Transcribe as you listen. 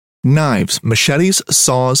Knives, machetes,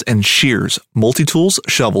 saws, and shears, multi-tools,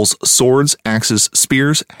 shovels, swords, axes,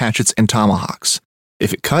 spears, hatchets, and tomahawks.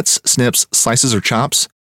 If it cuts, snips, slices, or chops,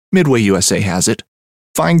 Midway USA has it.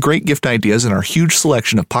 Find great gift ideas in our huge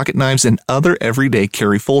selection of pocket knives and other everyday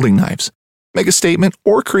carry folding knives. Make a statement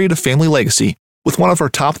or create a family legacy with one of our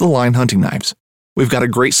top-of-the-line hunting knives. We've got a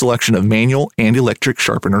great selection of manual and electric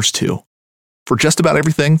sharpeners, too. For just about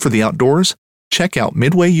everything for the outdoors, check out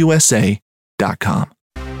MidwayUSA.com.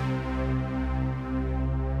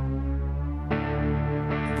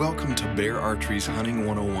 Welcome to Bear Archery's Hunting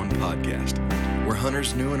 101 podcast, where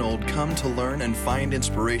hunters new and old come to learn and find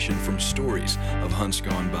inspiration from stories of hunts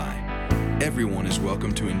gone by. Everyone is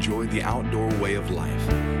welcome to enjoy the outdoor way of life,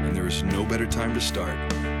 and there is no better time to start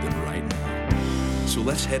than right now. So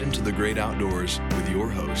let's head into the great outdoors with your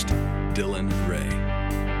host, Dylan Ray.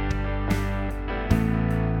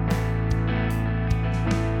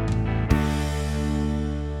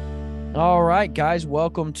 All right, guys,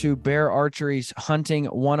 welcome to Bear Archery's Hunting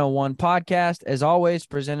 101 podcast. As always,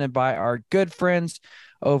 presented by our good friends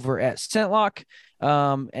over at ScentLock.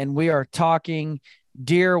 And we are talking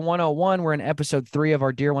Deer 101. We're in episode 3 of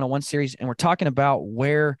our Deer 101 series, and we're talking about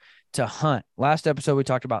where to hunt. Last episode, we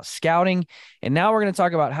talked about scouting, and now we're going to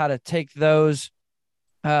talk about how to take those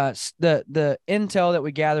the intel that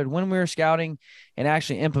we gathered when we were scouting and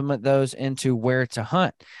actually implement those into where to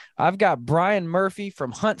hunt. I've got Brian Murphy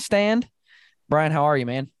from Hunt Stand. Brian, how are you,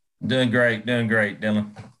 man? Doing great,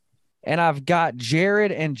 Dylan. And I've got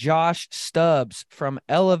Jared and Josh Stubbs from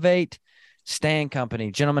Elevate Stand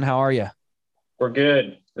Company. Gentlemen, how are you? We're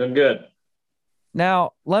good. Doing good.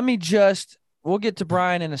 Now, we'll get to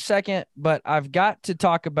Brian in a second, but I've got to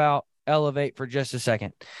talk about Elevate for just a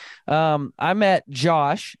second. I met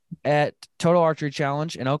Josh at Total Archery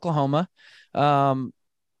Challenge in Oklahoma, and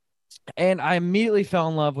I immediately fell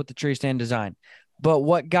in love with the tree stand design. But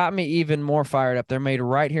what got me even more fired up, they're made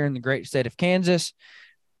right here in the great state of Kansas,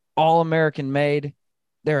 all American made.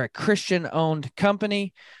 They're a Christian-owned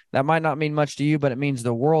company. That might not mean much to you, but it means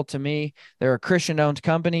the world to me. They're a Christian-owned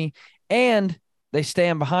company, and they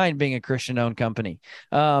stand behind being a Christian-owned company.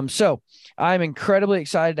 So I'm incredibly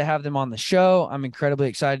excited to have them on the show. I'm incredibly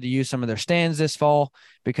excited to use some of their stands this fall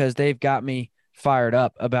because they've got me fired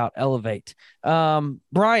up about Elevate.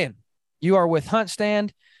 Brian, you are with Hunt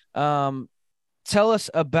Stand. Tell us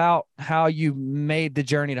about how you made the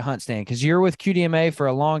journey to Hunt Stand, because you're with QDMA for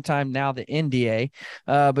a long time now, the NDA,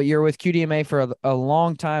 but you're with QDMA for a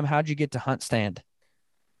long time. How'd you get to Hunt Stand?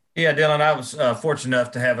 Yeah, Dylan, I was fortunate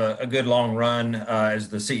enough to have a good long run as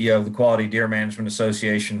the CEO of the Quality Deer Management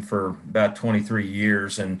Association for about 23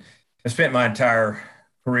 years. And I spent my entire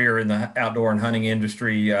career in the outdoor and hunting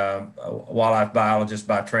industry, a wildlife biologist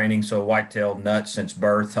by training, so whitetail nut since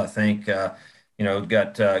birth, I think.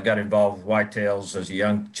 Got involved with whitetails as a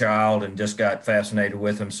young child and just got fascinated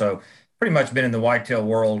with them. So pretty much been in the whitetail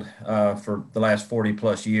world for the last 40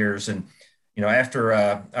 plus years. And after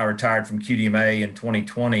I retired from QDMA in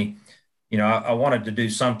 2020, I wanted to do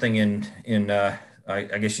something in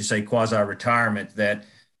I guess you say quasi-retirement that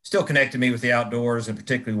still connected me with the outdoors, and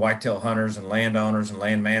particularly whitetail hunters and landowners and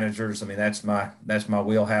land managers. I mean, that's my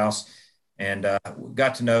wheelhouse. And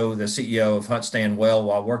got to know the CEO of Hunt Stand well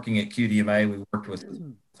while working at QDMA. We worked with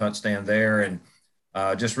Hunt Stand there, and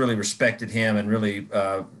just really respected him, and really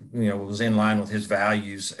was in line with his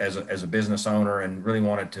values as a business owner, and really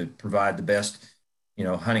wanted to provide the best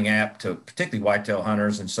hunting app to particularly whitetail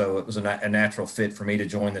hunters. And so it was a natural fit for me to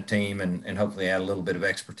join the team and hopefully add a little bit of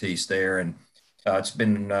expertise there. And it's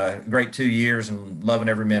been a great 2 years and loving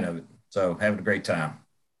every minute of it. So having a great time.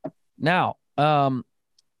 Now,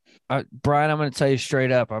 Brian, I'm going to tell you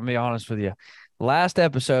straight up. I'm going to be honest with you. Last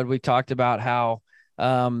episode, we talked about how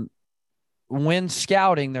when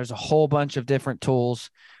scouting, there's a whole bunch of different tools,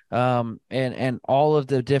 and all of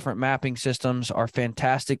the different mapping systems are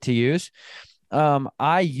fantastic to use.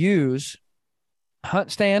 I use Hunt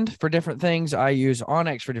Stand for different things. I use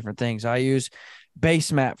Onyx for different things. I use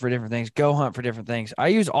Base Map for different things, Go Hunt for different things. I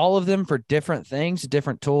use all of them for different things,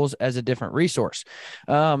 different tools as a different resource.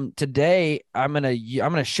 Today I'm going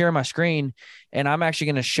to share my screen, and I'm actually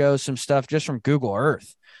going to show some stuff just from Google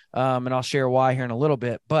Earth. And I'll share why here in a little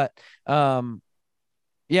bit, but,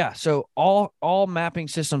 yeah, so all mapping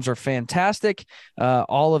systems are fantastic.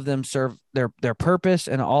 All of them serve their purpose,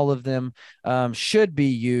 and all of them should be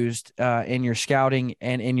used in your scouting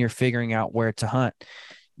and in your figuring out where to hunt.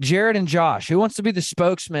 Jared and Josh, who wants to be the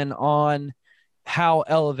spokesman on how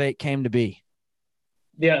Elevate came to be?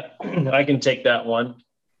 Yeah, I can take that one.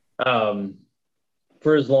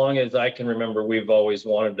 For as long as I can remember, we've always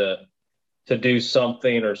wanted to do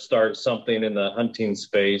something or start something in the hunting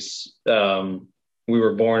space. we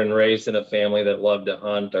were born and raised in a family that loved to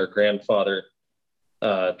hunt. Our grandfather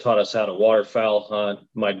taught us how to waterfowl hunt.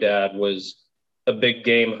 My dad was a big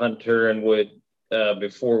game hunter and would,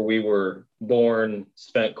 before we were born,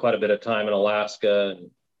 spent quite a bit of time in Alaska and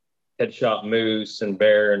had shot moose and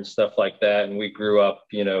bear and stuff like that. And we grew up,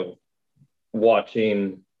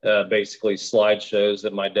 watching basically slideshows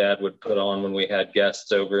that my dad would put on when we had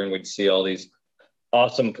guests over, and we'd see all these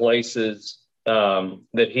awesome places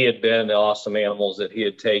that he had been, the awesome animals that he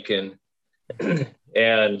had taken.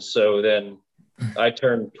 And so then I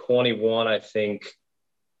turned 21, I think,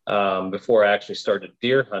 before I actually started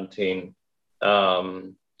deer hunting.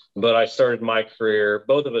 But I started my career,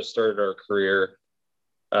 both of us started our career.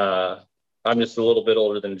 I'm just a little bit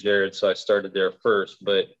older than Jared, so I started there first,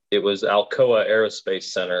 but it was Alcoa Aerospace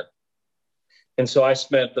Center. And so I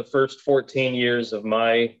spent the first 14 years of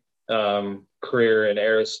my career in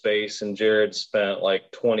aerospace, and Jared spent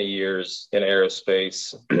like 20 years in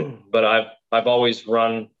aerospace. But I've always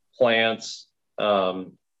run plants,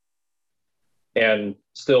 and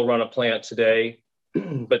still run a plant today.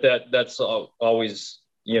 But that's always,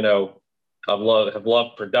 have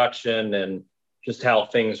loved production and just how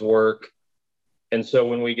things work. And so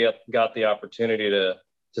when we got the opportunity to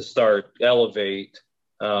start Elevate,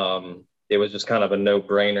 it was just kind of a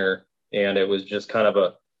no-brainer, and it was just kind of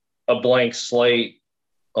a blank slate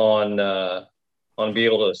on being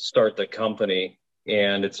able to start the company,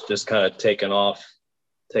 and it's just kind of taken off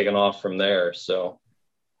from there. So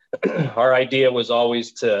our idea was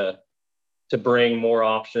always to bring more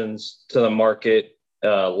options to the market,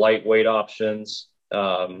 lightweight options.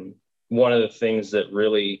 One of the things that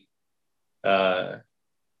really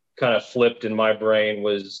kind of flipped in my brain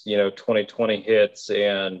was, 2020 hits,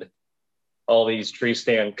 and all these tree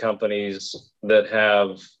stand companies that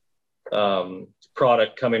have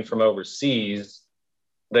product coming from overseas,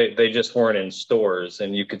 they just weren't in stores,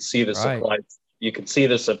 and you could see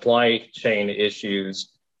the supply chain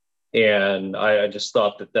issues. And I just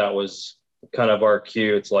thought that was kind of our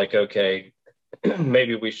cue. It's like, okay,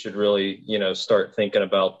 maybe we should really, start thinking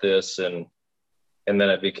about this. And then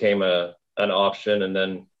it became an option, and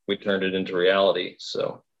then we turned it into reality.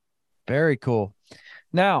 So very cool.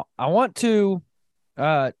 Now I want to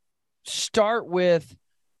start with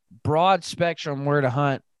broad spectrum where to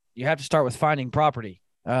hunt. You have to start with finding property.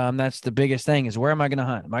 That's the biggest thing, is where am I going to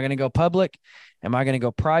hunt? Am I going to go public? Am I going to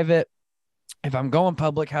go private? If I'm going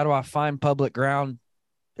public, how do I find public ground?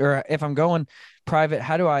 Or if I'm going private,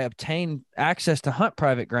 how do I obtain access to hunt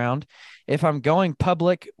private ground? If I'm going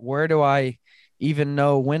public, where do I even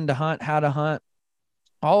know when to hunt, how to hunt?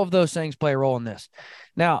 All of those things play a role in this.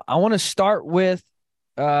 Now, I want to start with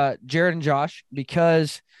Jared and Josh,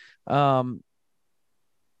 because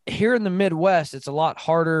here in the Midwest, it's a lot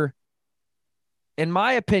harder. In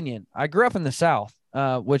my opinion, I grew up in the South,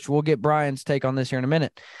 which we'll get Brian's take on this here in a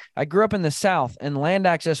minute. I grew up in the South, and land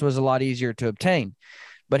access was a lot easier to obtain.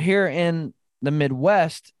 But here in the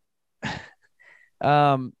Midwest,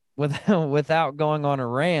 without going on a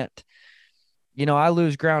rant, I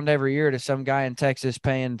lose ground every year to some guy in Texas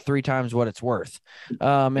paying 3 times what it's worth.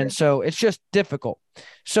 And so it's just difficult.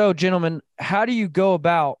 So, gentlemen, how do you go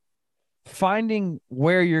about finding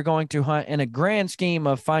where you're going to hunt in a grand scheme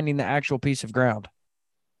of finding the actual piece of ground?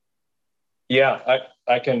 Yeah,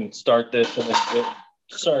 I can start this, and then,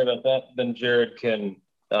 sorry about that. Then Jared can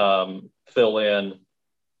fill in.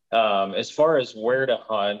 As far as where to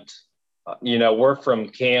hunt, we're from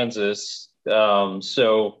Kansas,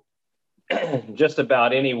 so just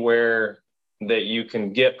about anywhere that you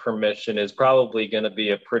can get permission is probably going to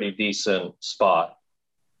be a pretty decent spot.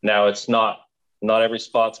 Now, it's not every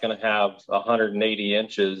spot's going to have 180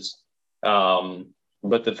 inches,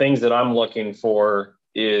 but the things that I'm looking for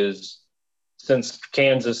is, since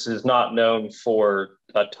Kansas is not known for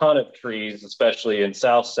a ton of trees, especially in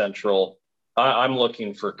South Central, I'm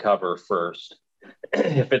looking for cover first.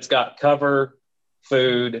 If it's got cover,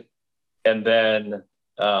 food, and then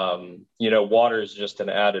water is just an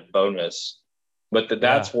added bonus. But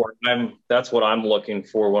that's what I'm looking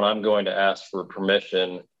for when I'm going to ask for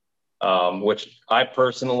permission, which I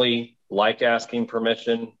personally like asking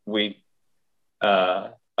permission.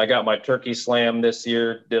 I got my turkey slam this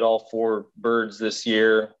year, did all 4 birds this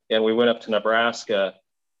year, and we went up to Nebraska,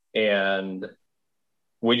 and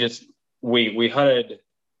we hunted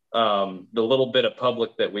the little bit of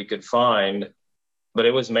public that we could find, but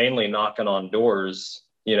it was mainly knocking on doors.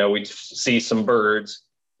 We'd see some birds,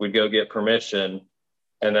 we'd go get permission,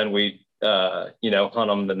 and then we'd hunt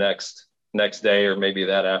them the next day or maybe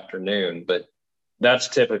that afternoon. But that's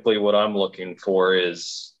typically what I'm looking for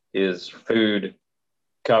is food,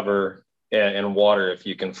 cover, and water if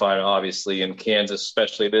you can find it. Obviously, in Kansas,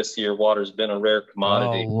 especially this year, water's been a rare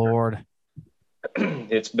commodity. Oh Lord.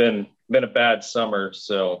 It's been a bad summer.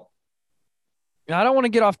 So Now, I don't want to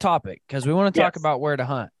get off topic because we want to talk Yes. about where to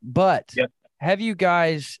hunt. But Yep. have you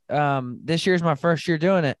guys? This year's my first year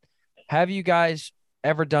doing it. Have you guys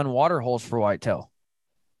ever done water holes for whitetail?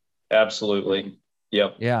 Absolutely.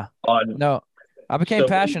 Yep. Yeah. On No, I became so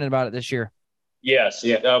passionate about it this year. Yes,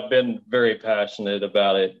 yeah, I've been very passionate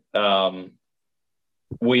about it.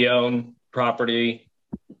 We own property,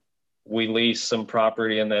 we lease some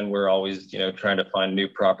property, and then we're always, trying to find new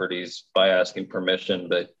properties by asking permission.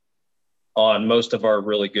 But on most of our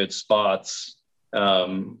really good spots,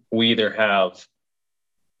 we either have,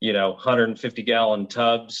 150-gallon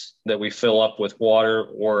tubs that we fill up with water,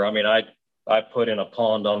 or I put in a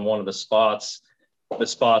pond on one of the spots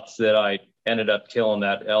that I ended up killing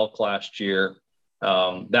that elk last year.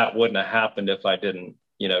 That wouldn't have happened if I didn't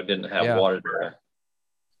have water there.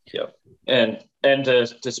 Yep. And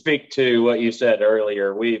to speak to what you said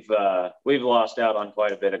earlier, we've lost out on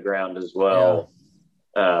quite a bit of ground as well.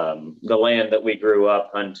 The land that we grew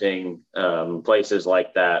up hunting, places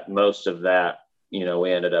like that, most of that,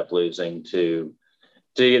 we ended up losing to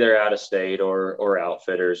either out of state or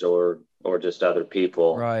outfitters or just other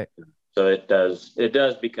people. Right. So it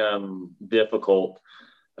does become difficult.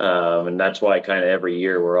 And that's why kind of every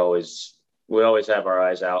year we always have our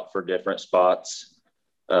eyes out for different spots.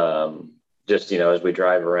 Just, as we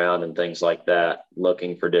drive around and things like that,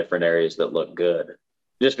 looking for different areas that look good,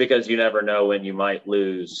 just because you never know when you might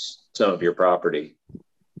lose some of your property.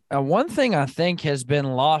 One thing I think has been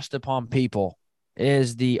lost upon people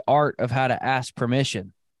is the art of how to ask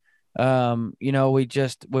permission. We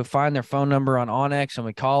find their phone number on Onyx and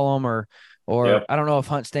we call them, or Yep. I don't know if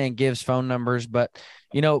HuntStand gives phone numbers, but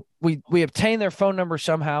we obtain their phone number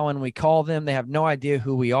somehow and we call them. They have no idea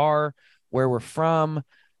who we are, where we're from.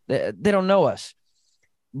 They don't know us.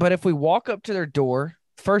 But if we walk up to their door,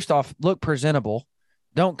 first off, look presentable.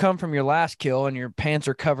 Don't come from your last kill and your pants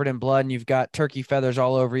are covered in blood and you've got turkey feathers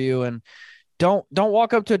all over you. And don't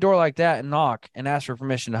walk up to a door like that and knock and ask for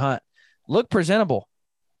permission to hunt. Look presentable.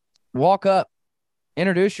 Walk up,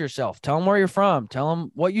 introduce yourself, tell them where you're from, tell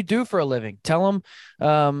them what you do for a living, tell them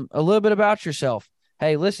a little bit about yourself.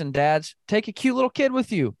 Hey, listen, dads, take a cute little kid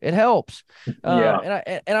with you. It helps.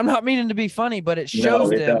 And I'm not meaning to be funny, but it shows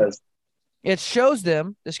them. It shows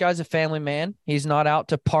them this guy's a family man. He's not out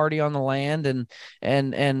to party on the land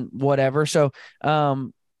and whatever. So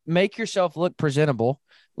make yourself look presentable.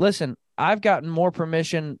 Listen, I've gotten more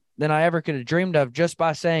permission than I ever could have dreamed of just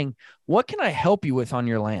by saying, what can I help you with on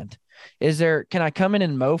your land? Can I come in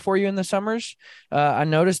and mow for you in the summers? I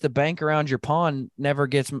noticed the bank around your pond never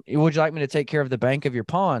gets, would you like me to take care of the bank of your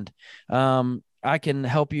pond? I can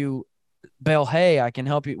help you bale hay. I can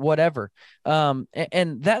help you, whatever.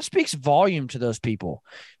 And that speaks volume to those people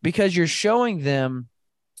because you're showing them,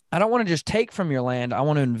 I don't want to just take from your land. I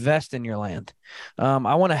want to invest in your land.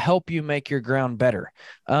 I want to help you make your ground better.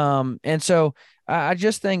 And so I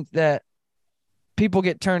just think that people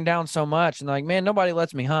get turned down so much and they're like, man, nobody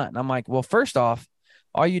lets me hunt. And I'm like, well, first off,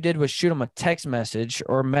 all you did was shoot them a text message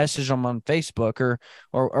or message them on Facebook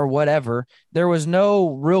or whatever. There was no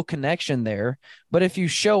real connection there. But if you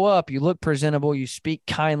show up, you look presentable, you speak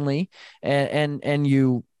kindly, and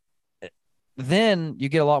then you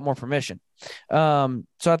get a lot more permission. So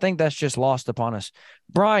I think that's just lost upon us.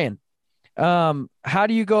 Brian, how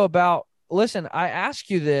do you go about? Listen, I ask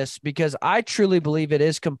you this because I truly believe it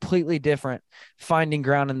is completely different finding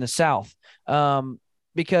ground in the South.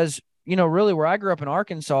 Because, really where I grew up in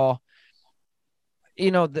Arkansas,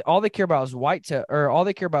 all they care about is whitetail, or all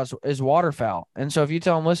they care about is waterfowl. And so if you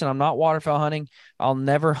tell them, listen, I'm not waterfowl hunting, I'll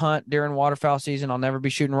never hunt during waterfowl season, I'll never be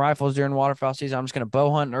shooting rifles during waterfowl season, I'm just going to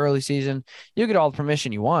bow hunt in early season, you get all the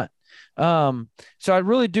permission you want. So I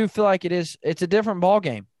really do feel like it's a different ball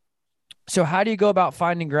game. So how do you go about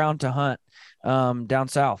finding ground to hunt down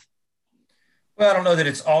south? Well, I don't know that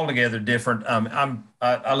it's altogether different.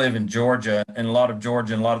 I live in Georgia, and a lot of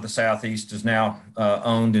Georgia and a lot of the Southeast is now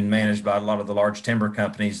owned and managed by a lot of the large timber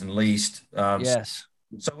companies and leased. Yes.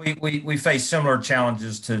 So we face similar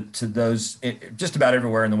challenges to those just about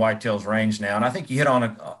everywhere in the whitetails range now. And I think you hit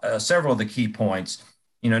on several of the key points.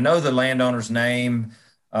 Know the landowner's name,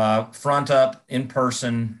 front up in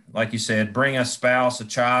person, like you said, bring a spouse, a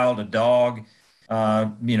child, a dog.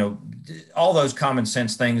 All those common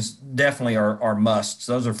sense things definitely are musts.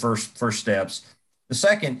 Those are first steps. The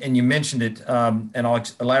second, and you mentioned it, and I'll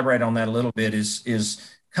elaborate on that a little bit,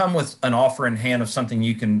 is come with an offer in hand of something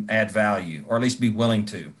you can add value, or at least be willing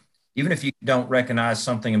to. Even if you don't recognize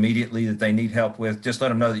something immediately that they need help with, just let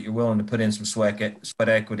them know that you're willing to put in some sweat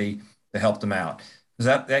equity to help them out,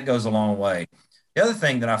 because that goes a long way. The other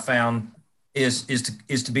thing that I found is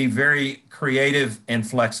to be very creative and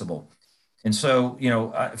flexible. And so,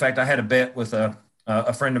 in fact, I had a bet with a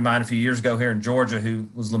friend of mine a few years ago here in Georgia who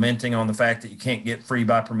was lamenting on the fact that you can't get free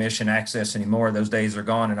by permission access anymore. Those days are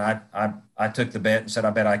gone. And I took the bet and said, I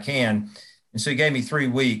bet I can. And so he gave me 3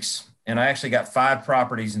 weeks, and I actually got 5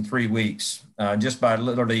 properties in 3 weeks, just by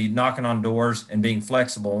literally knocking on doors and being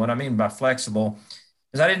flexible. What I mean by flexible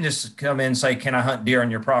is I didn't just come in and say, can I hunt deer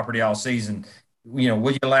on your property all season?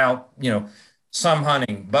 Will you allow, some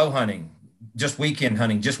hunting, bow hunting, just weekend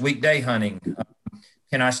hunting, just weekday hunting?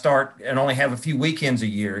 Can I start and only have a few weekends a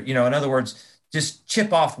year? In other words, just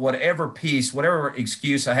chip off whatever piece, whatever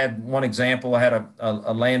excuse. I had one example. I had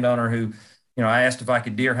a landowner who, I asked if I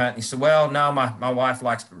could deer hunt. And he said, well, no, my wife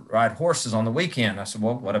likes to ride horses on the weekend. I said,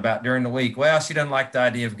 well, what about during the week? Well, she doesn't like the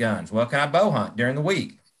idea of guns. Well, can I bow hunt during the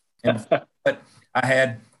week? But I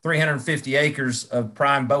had 350 acres of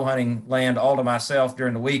prime bow hunting land all to myself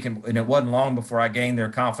during the week. And it wasn't long before I gained their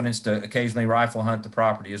confidence to occasionally rifle hunt the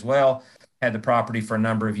property as well. Had the property for a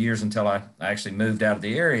number of years until I actually moved out of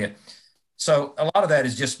the area. So a lot of that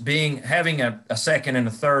is just having a second and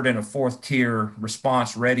a third and a fourth tier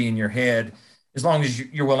response ready in your head. As long as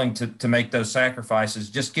you're willing to make those sacrifices,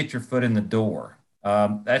 just get your foot in the door.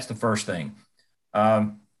 That's the first thing.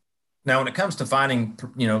 Now, when it comes to finding,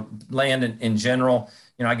 land in general,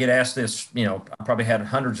 I get asked this, I probably had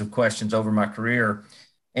hundreds of questions over my career.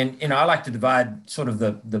 And, I like to divide sort of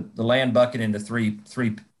the land bucket into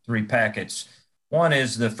three packets. One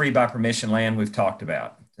is the free by permission land we've talked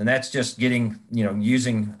about. And that's just getting,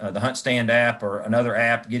 using the Hunt Stand app or another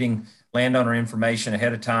app, getting landowner information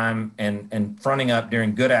ahead of time and fronting up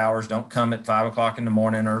during good hours. Don't come at 5 o'clock in the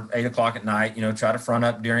morning or 8 o'clock at night. Try to front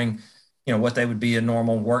up during, what they would be a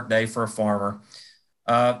normal work day for a farmer.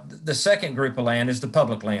 The second group of land is the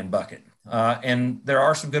public land bucket. And there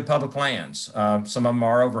are some good public lands. Some of them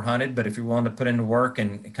are overhunted, but if you're willing to put in the work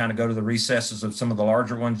and kind of go to the recesses of some of the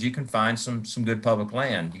larger ones, you can find some good public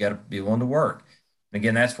land. You got to be willing to work. And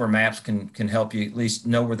again, that's where maps can help you at least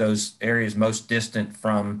know where those areas most distant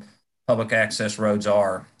from public access roads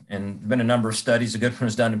are. And there's been a number of studies. A good one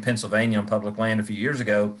was done in Pennsylvania on public land a few years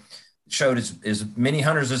ago. It showed as many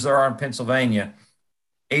hunters as there are in Pennsylvania,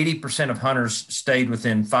 80% of hunters stayed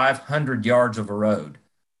within 500 yards of a road.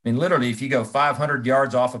 I mean, literally, if you go 500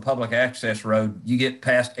 yards off a public access road, you get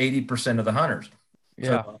past 80% of the hunters. Yeah.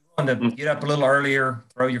 So if you want to get up a little earlier,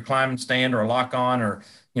 throw your climbing stand or a lock on, or,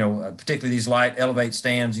 particularly these light elevate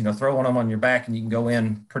stands, throw one of them on your back and you can go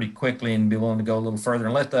in pretty quickly and be willing to go a little further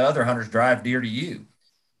and let the other hunters drive deer to you.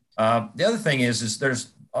 The other thing is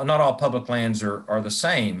there's not all public lands are the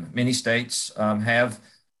same. Many states have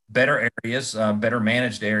better areas, better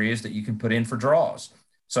managed areas that you can put in for draws.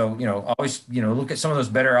 So, always, look at some of those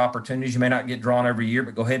better opportunities. You may not get drawn every year,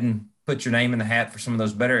 but go ahead and put your name in the hat for some of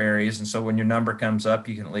those better areas. And so when your number comes up,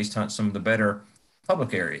 you can at least hunt some of the better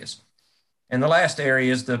public areas. And the last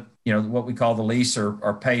area is what we call the lease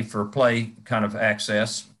or pay for play kind of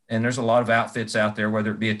access. And there's a lot of outfits out there,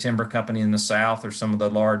 whether it be a timber company in the South or some of the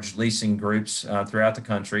large leasing groups throughout the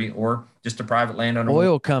country, or just a private landowner.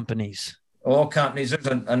 Oil companies. There's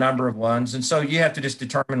a number of ones. And so you have to just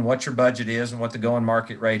determine what your budget is and what the going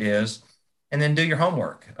market rate is, and then do your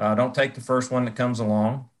homework. Don't take the first one that comes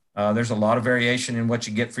along. There's a lot of variation in what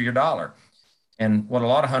you get for your dollar. And what a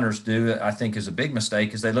lot of hunters do, I think, is a big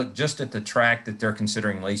mistake, is they look just at the tract that they're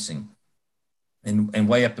considering leasing and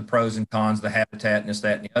weigh up the pros and cons, the habitat, and this,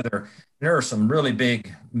 that, and the other. And there are some really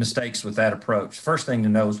big mistakes with that approach. First thing to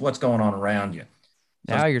know is what's going on around you.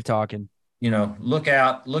 Now you're talking. Look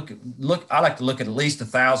out, look. I like to look at least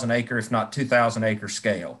 1,000 acre, if not 2,000 acre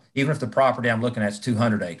scale. Even if the property I'm looking at is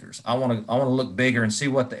 200 acres, I want to look bigger and see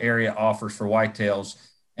what the area offers for whitetails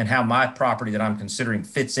and how my property that I'm considering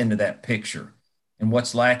fits into that picture, and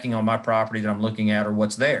what's lacking on my property that I'm looking at, or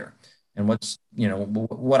what's there, and what's,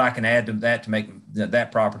 what I can add to that to make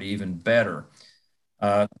that property even better.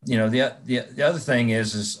 The other thing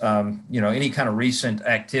is any kind of recent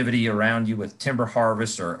activity around you with timber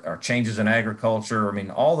harvest or changes in agriculture. I mean,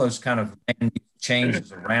 all those kind of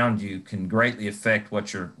changes around you can greatly affect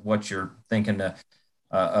what you're thinking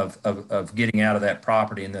of getting out of that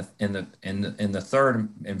property. And the third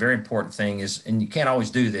and very important thing is, and you can't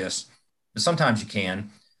always do this, but sometimes you can,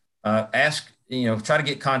 try to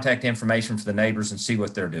get contact information for the neighbors and see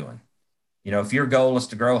what they're doing. If your goal is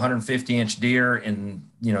to grow 150-inch deer in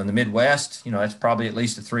the Midwest, that's probably at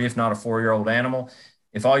least a 3, if not a 4-year-old animal.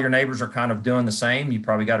 If all your neighbors are kind of doing the same, you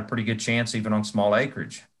probably got a pretty good chance, even on small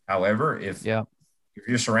acreage. However, if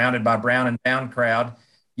you're surrounded by brown and down crowd,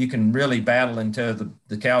 you can really battle until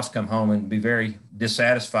the cows come home and be very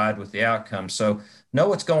dissatisfied with the outcome. So know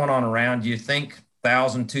what's going on around you. Think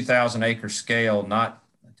 1,000, 2,000 acre scale, not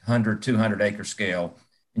 100, 200 acre scale.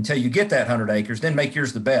 Until you get that 100 acres, then make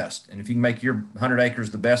yours the best. And if you can make your 100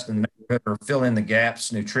 acres the best in the neighborhood, or fill in the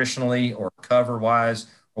gaps nutritionally or cover wise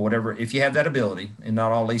or whatever, if you have that ability, and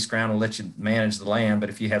not all lease ground will let you manage the land, but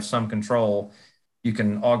if you have some control, you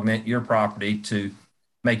can augment your property to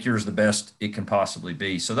make yours the best it can possibly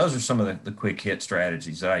be. So those are some of the quick hit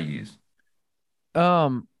strategies that I use.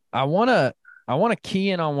 I want to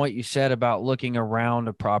key in on what you said about looking around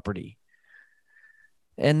a property.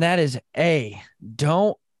 And that is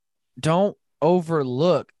don't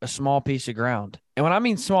overlook a small piece of ground. And when I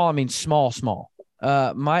mean small, I mean small, small.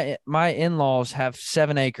 My in-laws have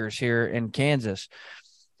 7 acres here in Kansas.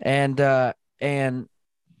 And I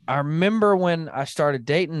remember when I started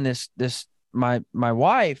dating my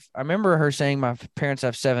wife, I remember her saying my parents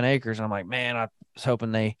have 7 acres. And I'm like, man, I was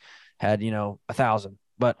hoping they had, 1,000,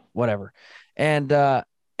 but whatever. And and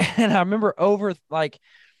I remember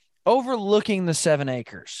overlooking the 7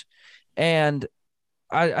 acres. And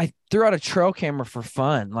I threw out a trail camera for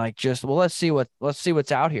fun, like just, well, let's see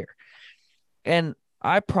what's out here. And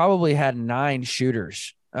I probably had 9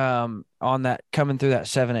 shooters on that coming through that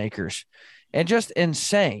 7 acres, and just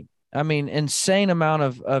insane. I mean, insane amount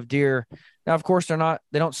of deer. Now, of course, they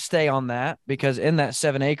don't stay on that, because in that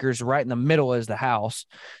 7 acres, right in the middle is the house.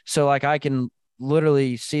 So like I can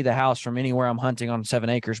literally see the house from anywhere I'm hunting on 7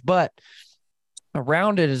 acres, but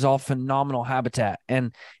around it is all phenomenal habitat,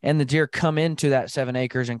 and the deer come into that 7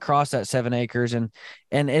 acres and cross that 7 acres, and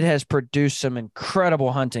it has produced some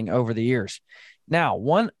incredible hunting over the years. Now,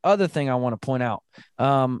 one other thing I want to point out,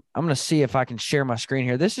 I'm going to see if I can share my screen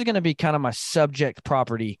here. This is going to be kind of my subject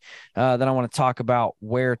property that I want to talk about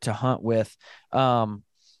where to hunt with. And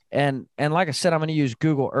like I said, I'm going to use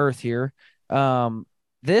Google Earth here.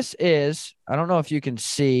 This is, I don't know if you can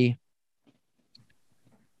see.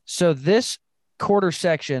 So this quarter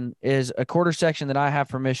section is a quarter section that I have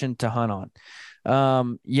permission to hunt on.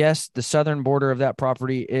 Yes, the southern border of that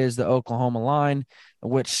property is the Oklahoma line,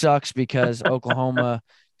 which sucks because Oklahoma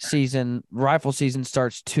rifle season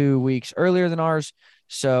starts 2 weeks earlier than ours.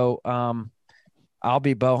 So I'll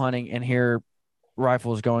be bow hunting and hear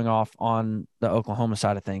rifles going off on the Oklahoma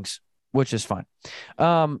side of things, which is fine.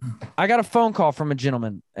 I got a phone call from a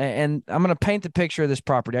gentleman, and I'm going to paint the picture of this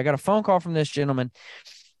property. I got a phone call from this gentleman,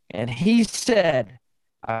 and he said,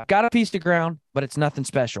 I've got a piece of ground, but it's nothing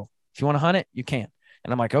special. If you want to hunt it, you can.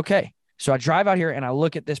 And I'm like, okay. So I drive out here and I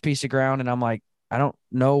look at this piece of ground, and I'm like, I don't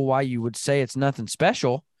know why you would say it's nothing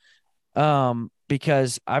special.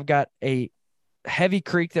 Because I've got a heavy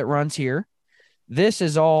creek that runs here. This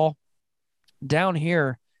is all down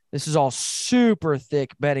here. This is all super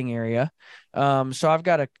thick bedding area. So I've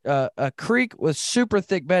got a creek with super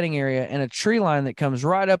thick bedding area and a tree line that comes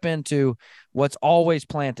right up into what's always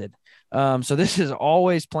planted. So this is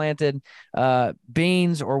always planted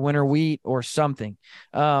beans or winter wheat or something.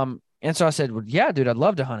 And so I said, well, yeah, dude, I'd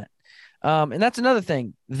love to hunt it. And that's another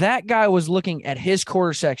thing. That guy was looking at his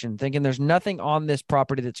quarter section thinking there's nothing on this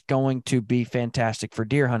property that's going to be fantastic for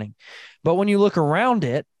deer hunting. But when you look around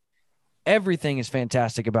it, everything is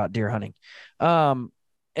fantastic about deer hunting.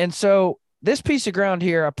 And so this piece of ground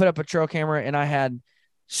here, I put up a trail camera, and I had,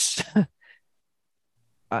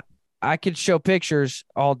 I could show pictures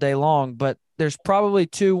all day long, but there's probably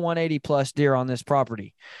 2 180 plus deer on this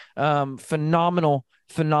property. Phenomenal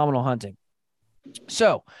hunting.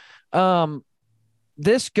 So,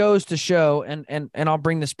 this goes to show, and I'll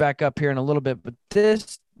bring this back up here in a little bit, but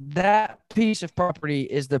that piece of property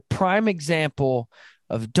is the prime example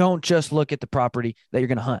of don't just look at the property that you're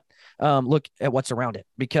going to hunt. Look at what's around it,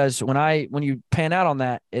 because when you pan out on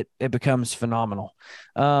that, it becomes phenomenal.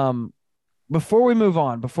 Before we move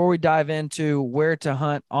on, before we dive into where to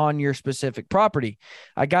hunt on your specific property,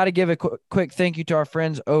 I got to give a quick thank you to our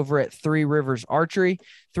friends over at Three Rivers Archery.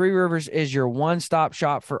 Three Rivers is your one-stop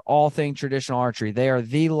shop for all things traditional archery. They are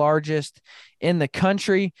the largest in the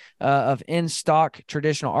country of in-stock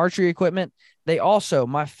traditional archery equipment. They also,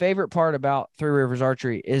 my favorite part about Three Rivers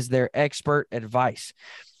Archery is their expert advice.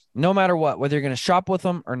 No matter what, whether you're going to shop with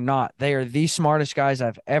them or not, they are the smartest guys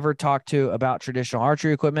I've ever talked to about traditional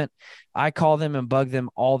archery equipment. I call them and bug them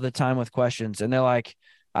all the time with questions, and they're like,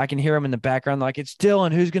 I can hear them in the background, like, it's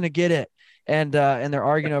Dylan, who's going to get it? And they're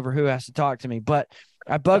arguing over who has to talk to me, but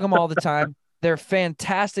I bug them all the time. They're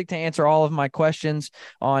fantastic to answer all of my questions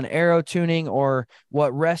on arrow tuning or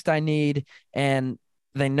what rest I need, and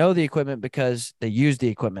they know the equipment because they use the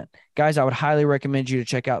equipment. Guys, I would highly recommend you to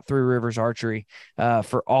check out Three Rivers Archery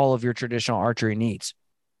for all of your traditional archery needs.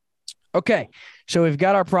 Okay, so we've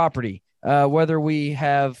got our property. Whether we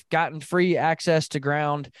have gotten free access to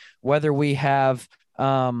ground, whether we have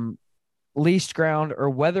leased ground, or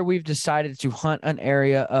whether we've decided to hunt an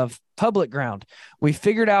area of public ground, we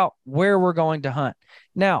figured out where we're going to hunt.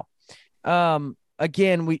 Now,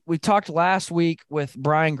 again, we talked last week with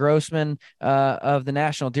Brian Grossman of the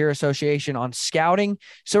National Deer Association on scouting.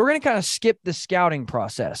 So we're going to kind of skip the scouting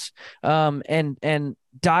process and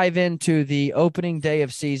dive into the opening day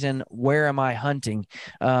of season. Where am I hunting?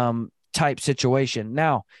 Type situation.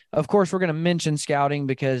 Now, of course, we're going to mention scouting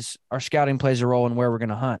because our scouting plays a role in where we're going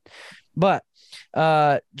to hunt. But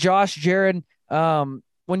Josh, Jared,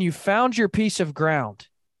 when you found your piece of ground,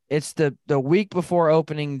 it's the week before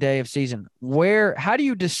opening day of season. How do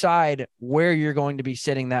you decide where you're going to be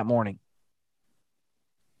sitting that morning?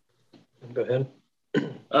 Go ahead.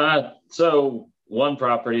 So one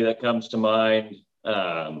property that comes to mind,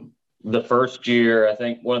 the first year, I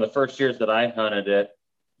think one of the first years that I hunted it,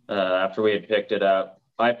 after we had picked it up,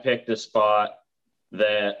 I picked a spot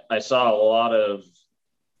that I saw a lot of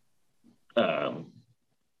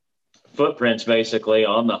footprints basically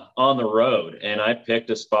on the road, and I picked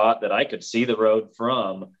a spot that I could see the road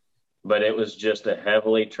from, but it was just a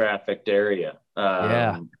heavily trafficked area.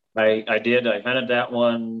 I hunted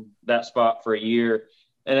that spot for a year,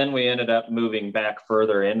 and then we ended up moving back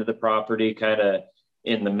further into the property, kind of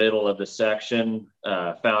in the middle of the section,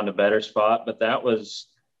 found a better spot. But that was,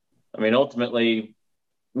 ultimately,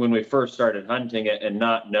 when we first started hunting it and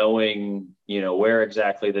not knowing, where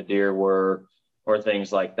exactly the deer were or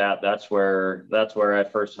things like that, that's where I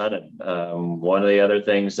first hunted. One of the other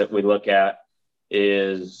things that we look at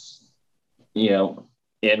is,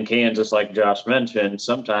 in Kansas, like Josh mentioned,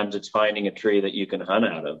 sometimes it's finding a tree that you can hunt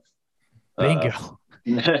out of. Bingo.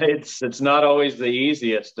 It's not always the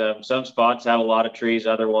easiest. Some spots have a lot of trees,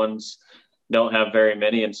 other ones don't have very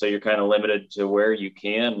many, and so you're kind of limited to where you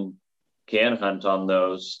can hunt on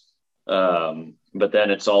those. But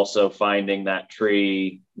then it's also finding that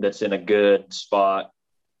tree that's in a good spot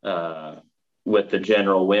with the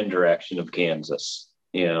general wind direction of Kansas.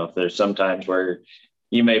 There's sometimes where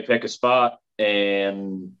you may pick a spot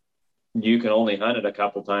and you can only hunt it a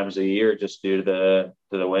couple times a year just due to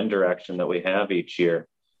the wind direction that we have each year.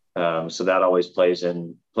 So that always plays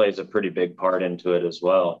a pretty big part into it as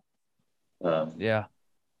well. Yeah.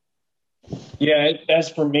 Yeah. As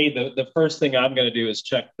for me, the first thing I'm going to do is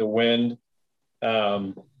check the wind.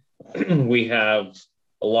 We have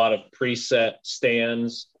a lot of preset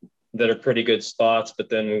stands that are pretty good spots, but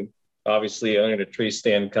then obviously owning a tree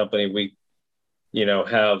stand company, we,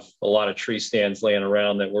 have a lot of tree stands laying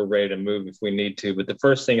around that we're ready to move if we need to. But the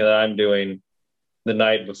first thing that I'm doing the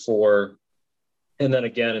night before, and then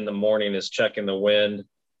again in the morning, is checking the wind,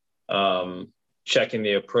 checking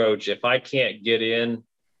the approach. If I can't get in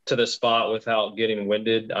to the spot without getting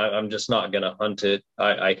winded, I'm just not going to hunt it.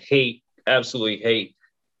 I absolutely hate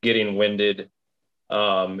getting winded.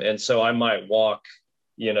 And so I might walk,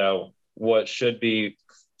 what should be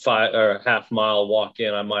 5 or a half mile walk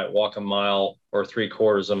in. I might walk a mile or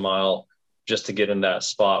 3/4 mile just to get in that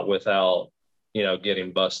spot without,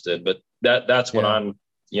 getting busted. But that's what I'm,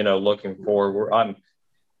 looking for. I'm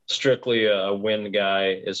strictly a wind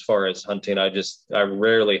guy as far as hunting. I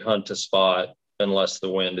rarely hunt a spot unless the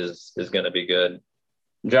wind is going to be good.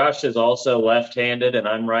 Josh is also left-handed and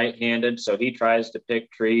I'm right-handed, so he tries to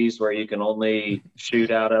pick trees where you can only shoot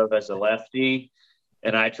out of as a lefty,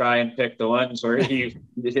 and I try and pick the ones where you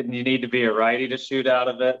need to be a righty to shoot out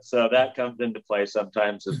of it. So that comes into play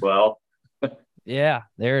sometimes as well. Yeah,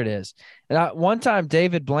 there it is. And one time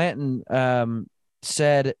David Blanton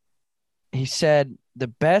said the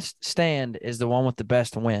best stand is the one with the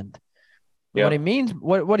best wind. Yeah.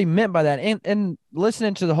 What he meant by that, and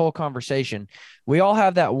listening to the whole conversation, we all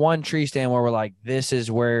have that one tree stand where we're like, this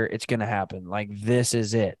is where it's going to happen. Like, this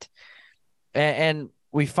is it. And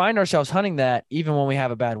we find ourselves hunting that even when we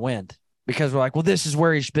have a bad wind, because we're like, well, this is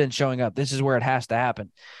where he's been showing up. This is where it has to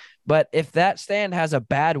happen. But if that stand has a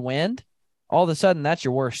bad wind, all of a sudden that's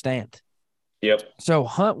your worst stand. Yep. So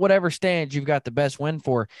hunt whatever stand you've got the best wind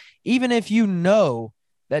for, even if you know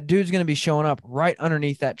that dude's going to be showing up right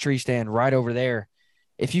underneath that tree stand right over there.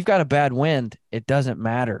 If you've got a bad wind, it doesn't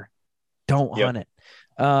matter. Don't hunt it.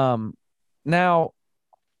 Now,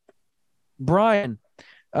 Brian,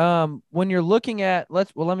 when you're looking at,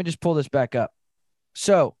 let me just pull this back up.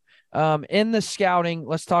 So, in the scouting,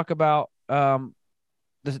 let's talk about well,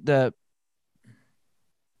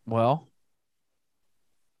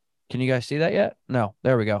 can you guys see that yet? No,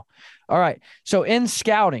 there we go. All right. So in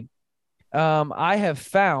scouting, I have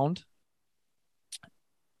found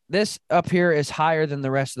this up here is higher than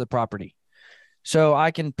the rest of the property. So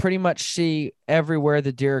I can pretty much see everywhere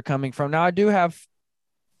the deer are coming from. Now, I do have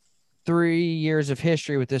 3 years of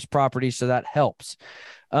history with this property, so that helps.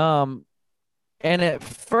 And at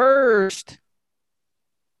first,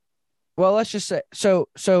 well, let's just say, so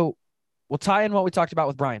we'll tie in what we talked about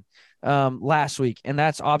with Brian last week, and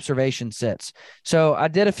that's observation sits. So I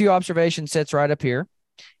did a few observation sits right up here,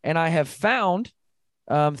 and I have found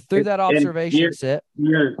through that observation sit.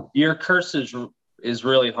 Your curse is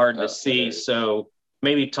really hard to see. So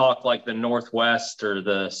maybe talk like the Northwest or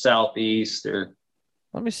the Southeast, or.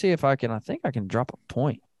 Let me see if I think I can drop a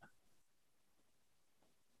point.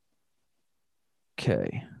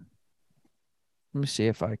 Okay. Let me see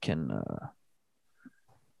if I can.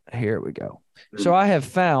 Here we go. So I have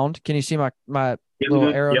found, can you see my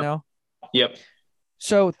little arrow now? Yep.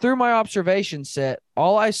 So through my observation set,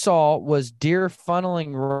 all I saw was deer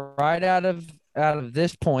funneling right out of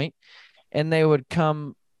this point, and they would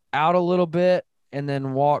come out a little bit and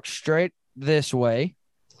then walk straight this way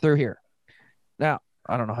through here. Now,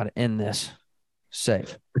 I don't know how to end this.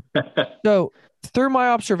 Save. So through my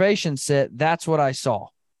observation set, that's what I saw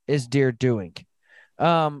is deer doing.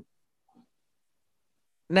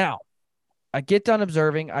 Now, I get done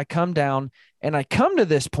observing, I come down, and I come to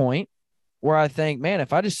this point where I think, man,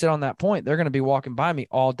 if I just sit on that point, they're going to be walking by me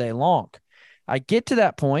all day long. I get to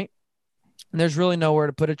that point, and there's really nowhere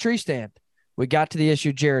to put a tree stand. We got to the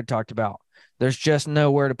issue Jared talked about. There's just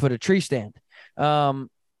nowhere to put a tree stand. So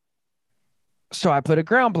I put a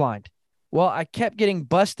ground blind. Well, I kept getting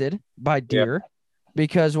busted by deer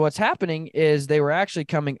because what's happening is they were actually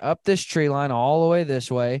coming up this tree line all the way this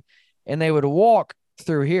way, and they would walk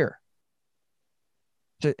through here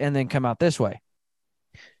and then come out this way.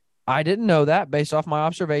 I didn't know that based off my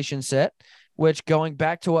observation set, which going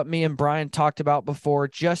back to what me and Brian talked about before,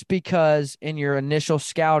 just because in your initial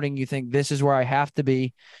scouting, you think this is where I have to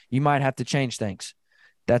be, you might have to change things.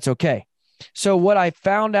 That's okay. So what I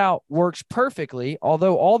found out works perfectly,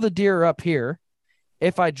 although all the deer are up here,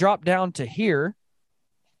 if I drop down to here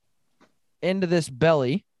into this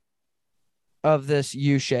belly of this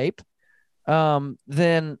U shape,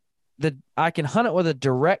 then I can hunt it with a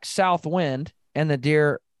direct south wind and the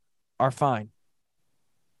deer are fine.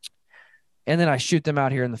 And then I shoot them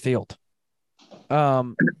out here in the field.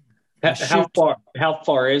 How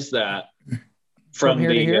far is that from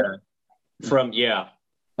here to here?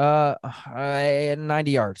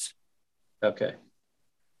 90 yards. Okay.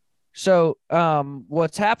 So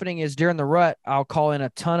what's happening is during the rut, I'll call in a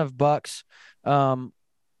ton of bucks. I'll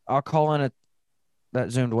call in that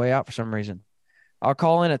zoomed way out for some reason. I'll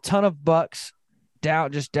call in a ton of bucks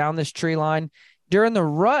down this tree line. During the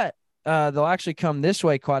rut, they'll actually come this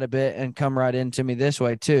way quite a bit and come right into me this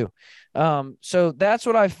way too. So that's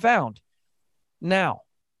what I've found. Now,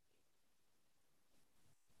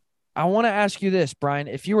 I want to ask you this, Brian.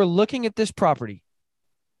 If you were looking at this property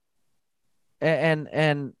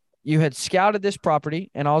and you had scouted this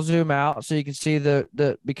property, and I'll zoom out so you can see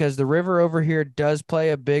because the river over here does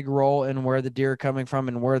play a big role in where the deer are coming from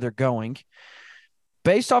and where they're going.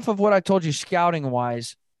 Based off of what I told you scouting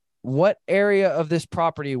wise, what area of this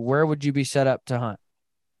property, where would you be set up to hunt?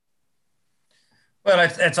 Well,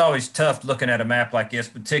 that's always tough looking at a map like this,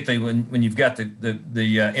 particularly when you've got the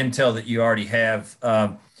intel that you already have.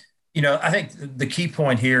 I think the key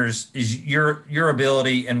point here is your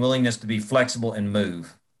ability and willingness to be flexible and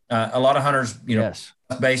move. A lot of hunters, yes,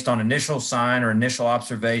 based on initial sign or initial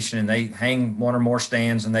observation, and they hang one or more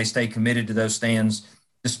stands and they stay committed to those stands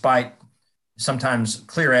despite sometimes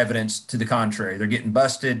clear evidence to the contrary. They're getting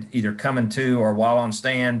busted either coming to or while on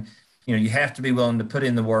stand. You have to be willing to put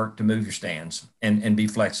in the work to move your stands and be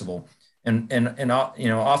flexible. And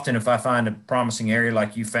often if I find a promising area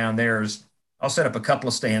like you found there, I'll set up a couple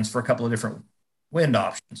of stands for a couple of different wind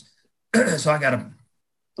options. So I got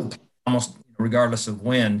to almost regardless of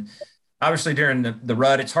wind. Obviously during the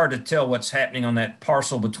rut, it's hard to tell what's happening on that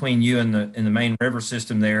parcel between you and the main river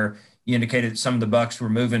system there. You indicated some of the bucks were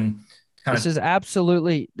moving. This is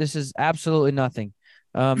absolutely nothing.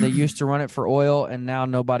 They used to run it for oil, and now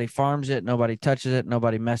nobody farms it, nobody touches it,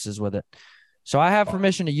 nobody messes with it. So I have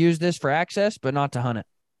permission to use this for access, but not to hunt it.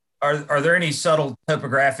 Are there any subtle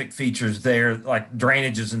topographic features there, like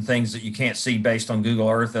drainages and things that you can't see based on Google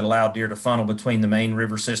Earth that allow deer to funnel between the main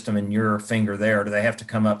river system and your finger there? Or do they have to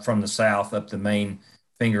come up from the south up the main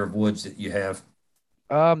finger of woods that you have?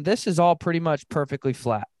 This is all pretty much perfectly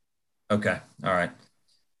flat. Okay. All right.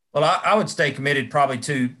 Well, I would stay committed probably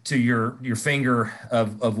to your finger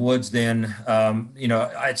of woods then.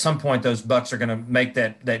 At some point, those bucks are going to make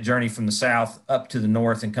that journey from the south up to the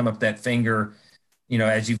north and come up that finger,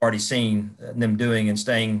 as you've already seen them doing and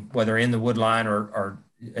staying, whether in the wood line or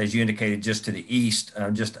as you indicated, just to the east,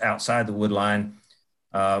 just outside the wood line.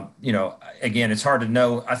 Again, it's hard to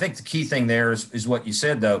know. I think the key thing there is what you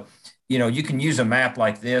said, though. You can use a map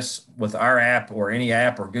like this with our app or any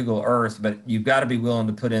app or Google Earth, but you've got to be willing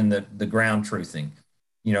to put in the ground truthing.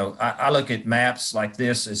 I look at maps like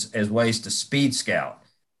this as ways to speed scout,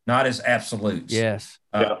 not as absolutes. Yes,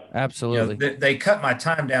 absolutely. They cut my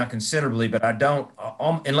time down considerably, but I don't,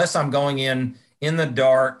 unless I'm going in the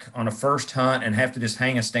dark on a first hunt and have to just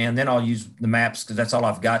hang a stand, then I'll use the maps because that's all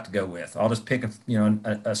I've got to go with. I'll just pick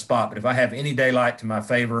a spot. But if I have any daylight to my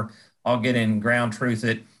favor, I'll get in ground truth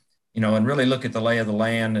it, and really look at the lay of the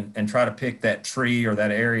land and try to pick that tree or that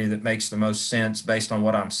area that makes the most sense based on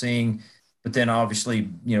what I'm seeing. But then obviously,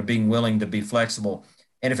 being willing to be flexible.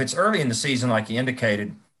 And if it's early in the season, like you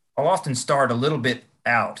indicated, I'll often start a little bit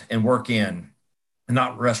out and work in and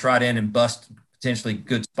not rush right in and bust potentially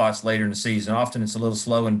good spots later in the season. Often it's a little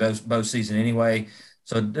slow in bow season anyway.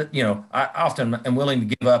 So, I often am willing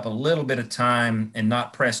to give up a little bit of time and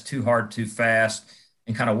not press too hard, too fast,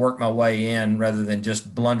 and kind of work my way in rather than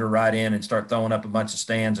just blunder right in and start throwing up a bunch of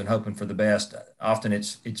stands and hoping for the best. Often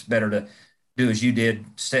it's better to do as you did,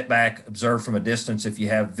 sit back, observe from a distance if you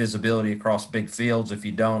have visibility across big fields. If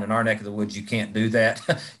you don't, in our neck of the woods, you can't do that.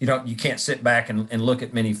 You can't sit back and look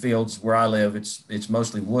at many fields. Where I live, it's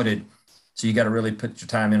mostly wooded. So you got to really put your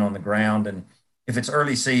time in on the ground. And if it's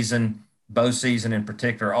early season, bow season in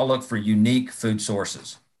particular, I'll look for unique food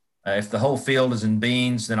sources. If the whole field is in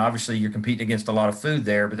beans, then obviously you're competing against a lot of food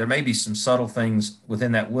there, but there may be some subtle things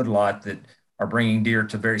within that woodlot that are bringing deer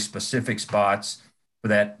to very specific spots for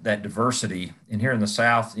that diversity. And here in the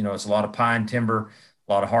South, it's a lot of pine timber,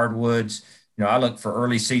 a lot of hardwoods. I look for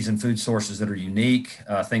early season food sources that are unique,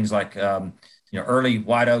 things like, early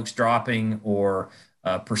white oaks dropping or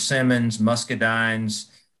persimmons, muscadines,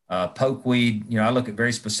 pokeweed. I look at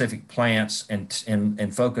very specific plants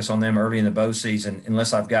and focus on them early in the bow season,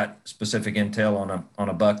 unless I've got specific intel on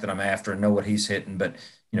a buck that I'm after and know what he's hitting. But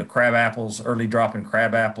crab apples, early dropping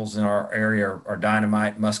crab apples in our area are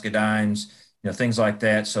dynamite, muscadines, things like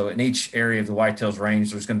that. So in each area of the whitetails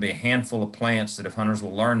range, there's going to be a handful of plants that if hunters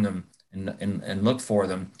will learn them and look for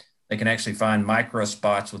them, they can actually find micro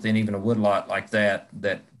spots within even a woodlot like that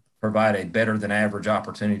provide a better than average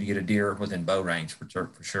opportunity to get a deer within bow range for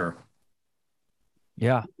sure.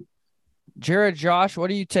 Yeah. Jared, Josh, what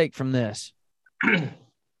do you take from this?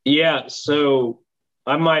 Yeah. So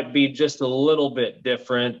I might be just a little bit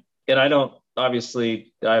different, and I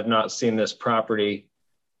have not seen this property.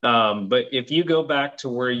 But if you go back to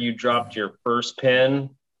where you dropped your first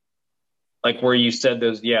pin, like where you said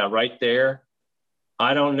those, right there,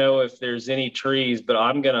 I don't know if there's any trees, but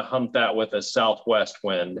I'm going to hunt that with a southwest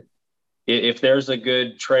wind. If there's a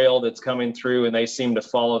good trail that's coming through and they seem to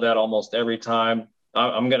follow that almost every time,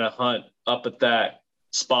 I'm going to hunt up at that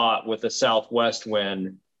spot with a southwest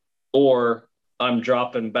wind, or I'm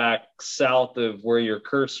dropping back south of where your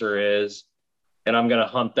cursor is, and I'm going to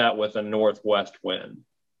hunt that with a northwest wind.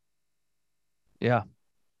 Yeah,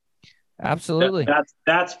 absolutely.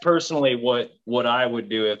 That's personally what I would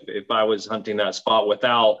do if I was hunting that spot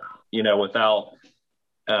without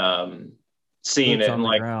seeing it on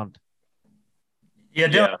the ground. Yeah,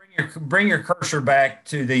 Dylan, bring your cursor back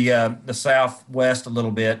to the southwest a little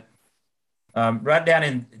bit, right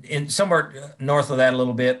down in somewhere north of that a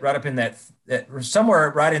little bit, right up in that somewhere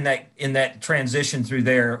right in that transition through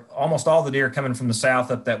there. Almost all the deer coming from the south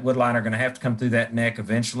up that wood line are going to have to come through that neck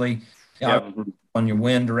eventually. On your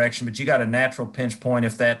wind direction, but you got a natural pinch point.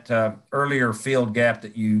 If that earlier field gap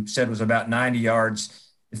that you said was about 90 yards,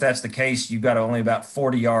 if that's the case, you've got only about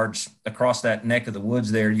 40 yards across that neck of the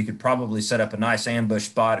woods there. You could probably set up a nice ambush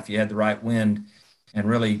spot if you had the right wind and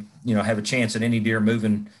really, have a chance at any deer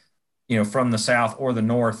moving, from the south or the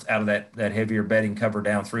north out of that heavier bedding cover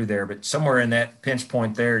down through there. But somewhere in that pinch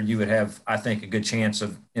point there, you would have, I think, a good chance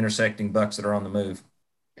of intersecting bucks that are on the move.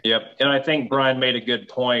 Yep. And I think Brian made a good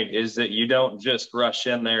point, is that you don't just rush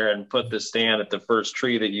in there and put the stand at the first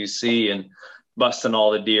tree that you see and busting all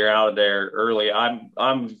the deer out of there early.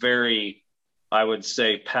 I'm very, I would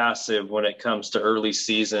say, passive when it comes to early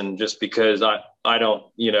season, just because I don't,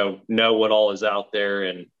 know what all is out there.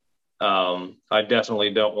 And I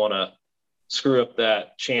definitely don't want to screw up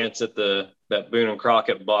that chance at that Boone and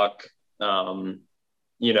Crockett buck.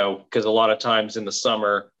 Because a lot of times in the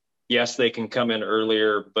summer, yes, they can come in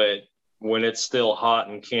earlier, but when it's still hot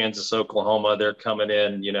in Kansas, Oklahoma, they're coming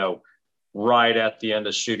in, right at the end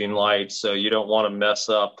of shooting light. So you don't want to mess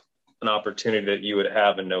up an opportunity that you would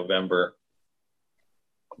have in November.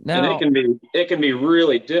 Now, and it can be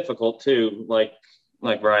really difficult too, like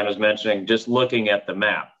Brian was mentioning, just looking at the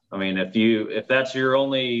map. I mean, if that's your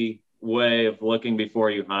only way of looking before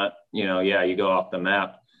you hunt, you go off the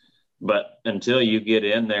map. But until you get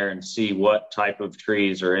in there and see what type of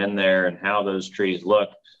trees are in there and how those trees look,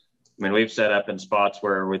 I mean, we've set up in spots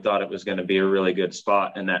where we thought it was going to be a really good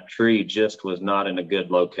spot, and that tree just was not in a good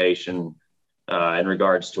location in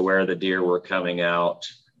regards to where the deer were coming out,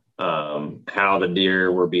 how the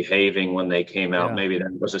deer were behaving when they came out. Yeah. Maybe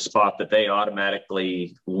that was a spot that they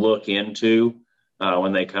automatically look into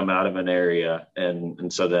when they come out of an area.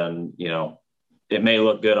 And so then, it may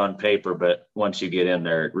look good on paper, but once you get in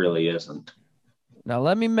there, it really isn't. Now,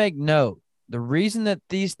 let me make note. The reason that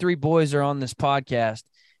these three boys are on this podcast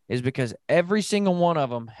is because every single one of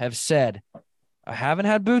them have said, I haven't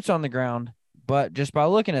had boots on the ground, but just by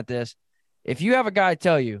looking at this, if you have a guy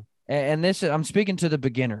tell you, and this is, I'm speaking to the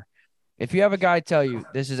beginner, if you have a guy tell you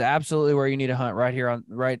this is absolutely where you need to hunt right here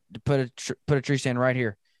put a tree stand right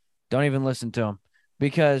here, don't even listen to them,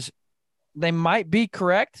 because they might be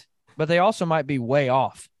correct, but they also might be way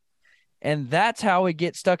off. And that's how we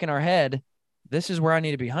get stuck in our head. This is where I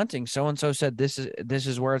need to be hunting. So-and-so said this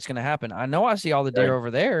is where it's going to happen. I know I see all the deer over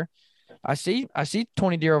there. I see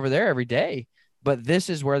 20 deer over there every day, but this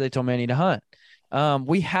is where they told me I need to hunt.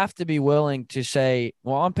 We have to be willing to say,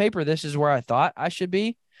 well, on paper, this is where I thought I should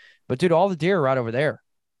be, but dude, all the deer are right over there.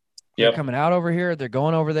 They're coming out over here. They're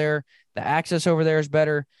going over there. The access over there is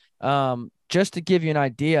better. Just to give you an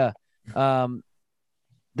idea,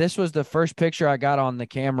 this was the first picture I got on the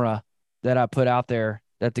camera that I put out there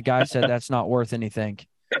that the guy said that's not worth anything.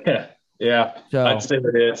 Yeah, so, I'd say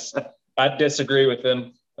it is. I'd disagree with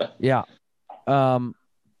him. Yeah.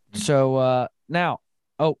 So now,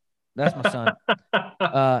 oh, that's my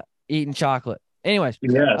son eating chocolate. Anyways,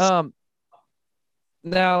 yes.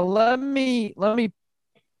 Now let me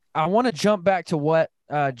I want to jump back to what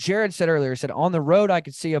Jared said earlier. He said on the road I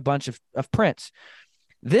could see a bunch of prints.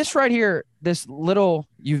 This right here, this little,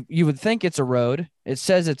 you would think it's a road. It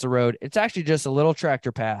says it's a road. It's actually just a little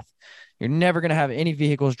tractor path. You're never going to have any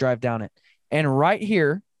vehicles drive down it. And right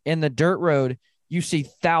here in the dirt road, you see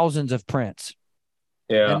thousands of prints.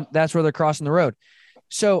 Yeah. And that's where they're crossing the road.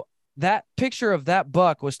 So that picture of that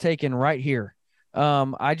buck was taken right here.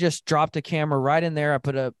 I just dropped a camera right in there. I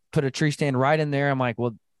put a tree stand right in there. I'm like,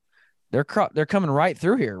 well, they're coming right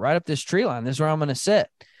through here, right up this tree line. This is where I'm going to sit.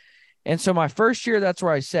 And so my first year, that's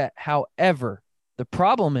where I sat. However, the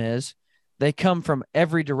problem is they come from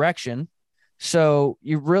every direction. So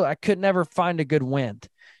I could never find a good wind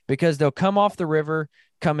because they'll come off the river,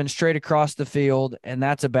 coming straight across the field, and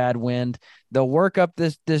that's a bad wind. They'll work up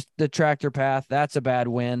the tractor path. That's a bad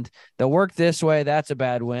wind. They'll work this way. That's a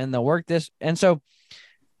bad wind. They'll work this. And so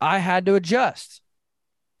I had to adjust.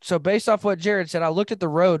 So based off what Jared said, I looked at the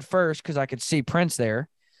road first because I could see prints there.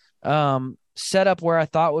 Set up where I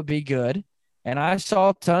thought would be good, and I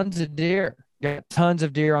saw tons of deer. Got tons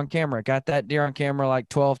of deer on camera. Got that deer on camera like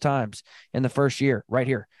 12 times in the first year right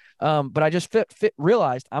here. But I just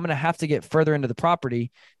realized I'm going to have to get further into the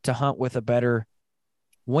property to hunt with a better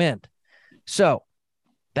wind. So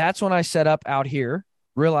that's when I set up out here,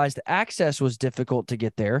 realized the access was difficult to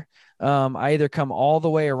get there. I either come all the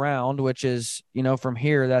way around, which is, from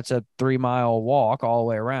here, that's a 3-mile walk all the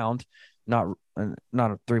way around, not a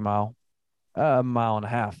 3-mile, a mile and a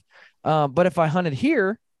half. But if I hunted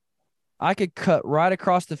here, I could cut right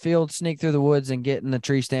across the field, sneak through the woods, and get in the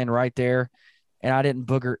tree stand right there. And I didn't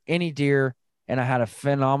booger any deer, and I had a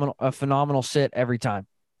phenomenal sit every time.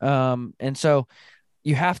 And so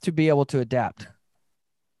you have to be able to adapt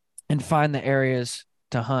and find the areas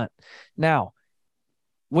to hunt. Now,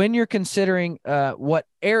 when you're considering what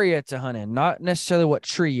area to hunt in, not necessarily what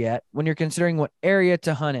tree yet, when you're considering what area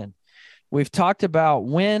to hunt in, we've talked about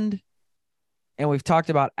wind and we've talked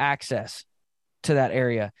about access to that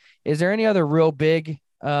area. Is there any other real big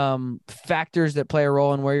factors that play a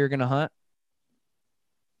role in where you're going to hunt?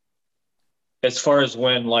 As far as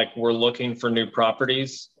when, we're looking for new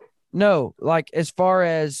properties? No, as far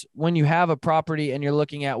as when you have a property and you're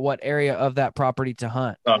looking at what area of that property to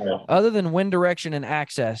hunt. Other than wind direction and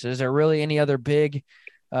access, is there really any other big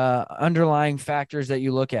underlying factors that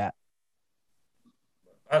you look at?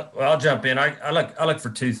 I'll jump in. I look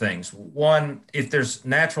for two things. One, if there's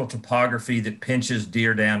natural topography that pinches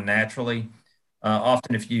deer down naturally.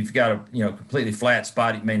 Often, if you've got a completely flat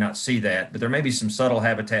spot, you may not see that, but there may be some subtle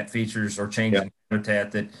habitat features or changes in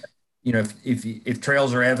habitat that, if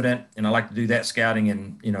trails are evident, and I like to do that scouting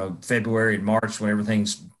in February and March when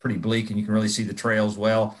everything's pretty bleak and you can really see the trails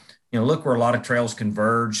well. Look where a lot of trails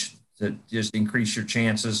converge to just increase your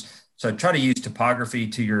chances. So try to use topography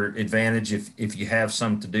to your advantage if you have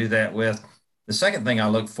some to do that with. The second thing I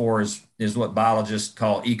look for is what biologists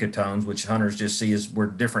call ecotones, which hunters just see as where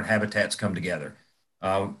different habitats come together.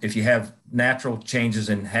 If you have natural changes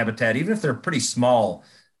in habitat, even if they're pretty small,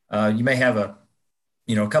 you may have a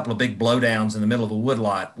couple of big blowdowns in the middle of a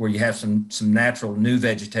woodlot where you have some natural new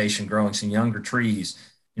vegetation growing, some younger trees.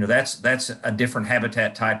 That's a different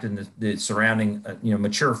habitat type than the surrounding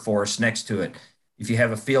mature forest next to it. If you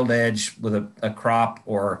have a field edge with a crop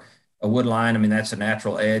or a wood line, I mean that's a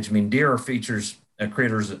natural edge. I mean deer are features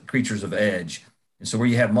creatures of edge, and so where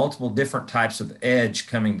you have multiple different types of edge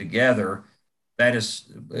coming together, that is,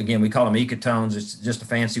 again, we call them ecotones. It's just a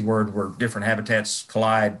fancy word where different habitats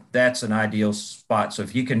collide. That's an ideal spot. So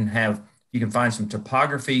if you can find some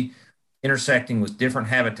topography intersecting with different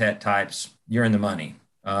habitat types, you're in the money.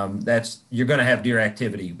 You're going to have deer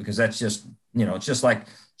activity because that's just, it's just like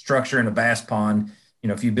structure in a bass pond.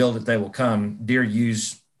 If you build it, they will come. Deer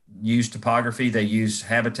use topography. They use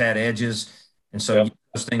habitat edges. And so you use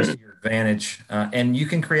those things to your advantage, and you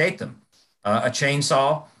can create them. A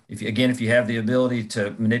chainsaw, if you have the ability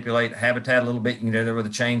to manipulate habitat a little bit, you can do there with a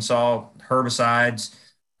chainsaw. Herbicides,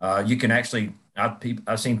 you can actually.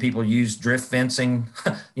 I've seen people use drift fencing,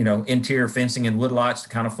 interior fencing in woodlots to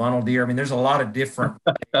kind of funnel deer. I mean, there's a lot of different.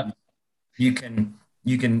 you can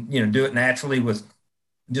do it naturally with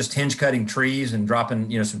just hinge cutting trees and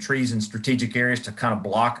dropping some trees in strategic areas to kind of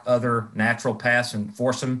block other natural paths and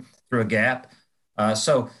force them through a gap.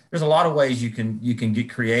 So there's a lot of ways you can get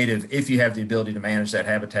creative if you have the ability to manage that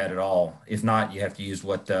habitat at all. If not, you have to use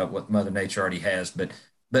what Mother Nature already has. But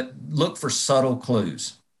look for subtle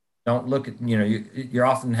clues. Don't look at you're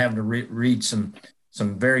often having to read some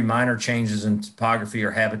very minor changes in topography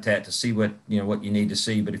or habitat to see what you need to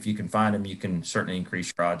see. But if you can find them, you can certainly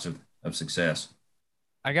increase your odds of success.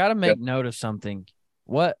 I got to make note of something.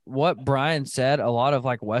 What Brian said, a lot of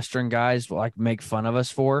like Western guys like make fun of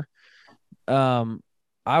us for. Most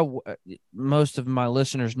of my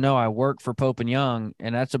listeners know I work for Pope and Young,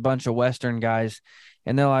 and that's a bunch of Western guys,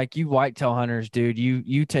 and they're like, "You whitetail hunters, dude,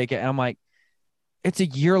 you take it." And I'm like, it's a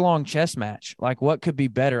year-long chess match. Like, what could be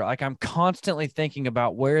better? Like, I'm constantly thinking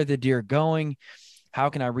about where the deer are going. How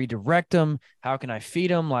can I redirect them? How can I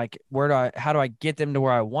feed them? Like, how do I get them to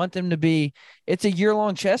where I want them to be? It's a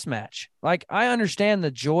year-long chess match. Like, I understand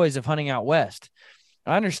the joys of hunting out west.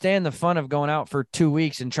 I understand the fun of going out for 2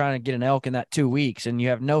 weeks and trying to get an elk in that 2 weeks, and you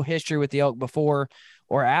have no history with the elk before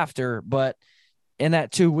or after, but in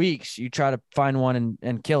that 2 weeks, you try to find one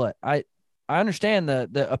and kill it. I understand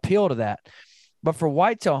the appeal to that, but for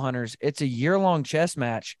whitetail hunters, it's a year-long chess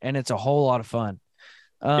match, and it's a whole lot of fun.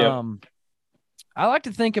 I like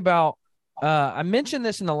to think about, I mentioned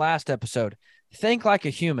this in the last episode, think like a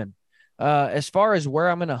human. As far as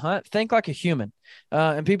where I'm going to hunt, think like a human.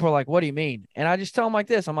 And people are like, what do you mean? And I just tell them like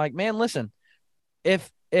this. I'm like, man, listen,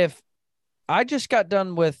 if I just got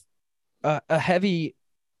done with a heavy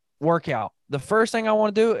workout, the first thing I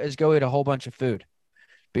want to do is go eat a whole bunch of food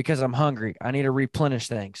because I'm hungry. I need to replenish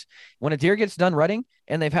things. When a deer gets done rutting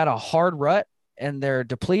and they've had a hard rut and they're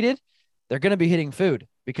depleted, they're going to be hitting food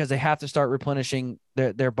because they have to start replenishing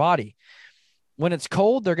their body. When it's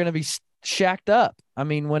cold, they're going to be shacked up. I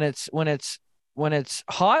mean, when it's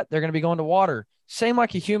hot, they're going to be going to water. Same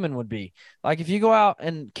like a human would be. Like if you go out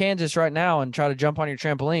in Kansas right now and try to jump on your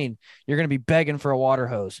trampoline, you're going to be begging for a water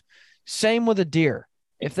hose. Same with a deer.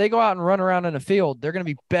 If they go out and run around in a field, they're going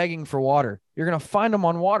to be begging for water. You're going to find them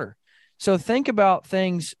on water. So think about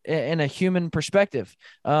things in a human perspective.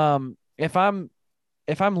 If I'm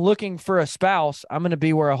looking for a spouse, I'm going to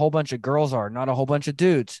be where a whole bunch of girls are, not a whole bunch of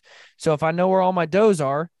dudes. So if I know where all my does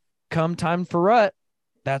are, come time for rut,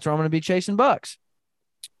 that's where I'm going to be chasing bucks.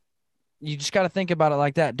 You just got to think about it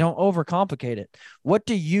like that. Don't overcomplicate it. What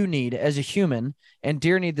do you need as a human? And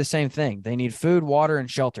deer need the same thing. They need food, water, and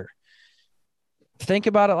shelter. Think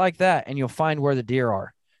about it like that, and you'll find where the deer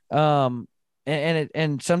are.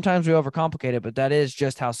 And sometimes we overcomplicate it, but that is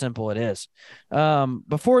just how simple it is.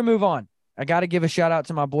 Before we move on, I got to give a shout out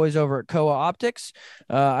to my boys over at Koa Optics.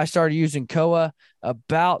 I started using Koa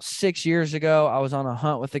about 6 years ago. I was on a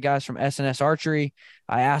hunt with the guys from SNS Archery.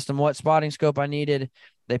 I asked them what spotting scope I needed.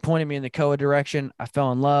 They pointed me in the Koa direction. I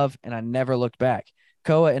fell in love, and I never looked back.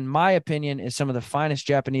 Koa, in my opinion, is some of the finest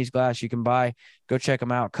Japanese glass you can buy. Go check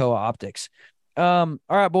them out, Koa Optics. All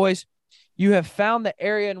right, boys, you have found the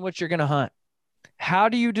area in which you're going to hunt. How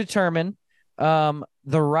do you determine the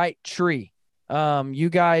right tree? You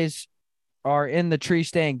guys are in the tree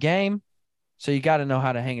stand game, so you got to know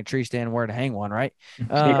how to hang a tree stand, where to hang one, right?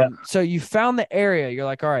 So you found the area. You're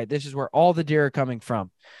like, all right, this is where all the deer are coming from.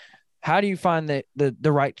 How do you find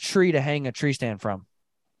the right tree to hang a tree stand from?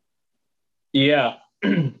 Yeah.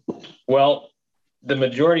 Well, the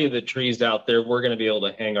majority of the trees out there, we're going to be able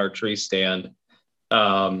to hang our tree stand.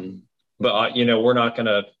 But we're not going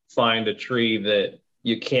to find a tree that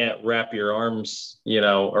you can't wrap your arms,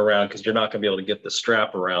 around, because you're not going to be able to get the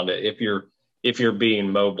strap around it if you're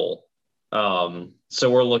being mobile. So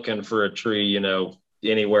we're looking for a tree,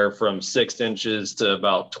 anywhere from 6 inches to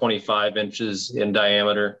about 25 inches in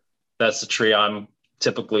diameter. That's the tree I'm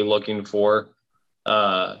typically looking for.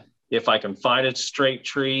 If I can find a straight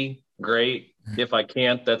tree, great. If I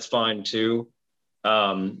can't, that's fine too.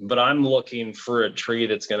 But I'm looking for a tree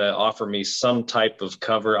that's going to offer me some type of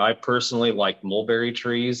cover. I personally like mulberry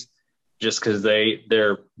trees just because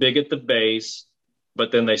they're big at the base,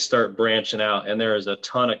 but then they start branching out and there is a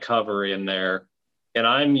ton of cover in there. And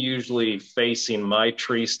I'm usually facing my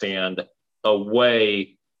tree stand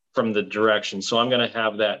away from the direction. So I'm going to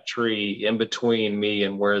have that tree in between me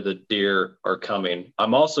and where the deer are coming.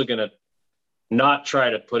 I'm also going to not try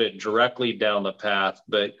to put it directly down the path,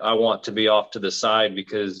 but I want to be off to the side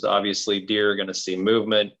because obviously deer are going to see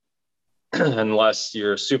movement. Unless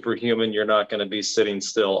you're superhuman, you're not going to be sitting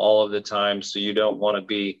still all of the time. So you don't want to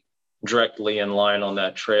be directly in line on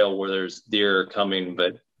that trail where there's deer coming.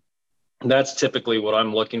 But that's typically what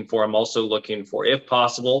I'm looking for. I'm also looking for, if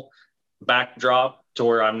possible, backdrop to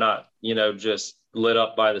where I'm not, just lit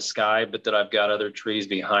up by the sky, but that I've got other trees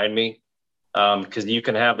behind me. Because you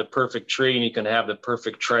can have the perfect tree and you can have the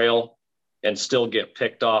perfect trail and still get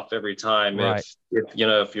picked off every time, right,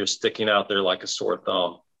 if you're sticking out there like a sore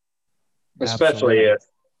thumb. Especially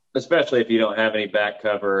if you don't have any back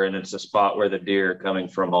cover and it's a spot where the deer are coming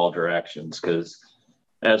from all directions, because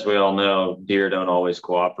as we all know, deer don't always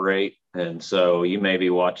cooperate. And so you may be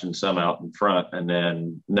watching some out in front and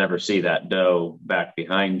then never see that doe back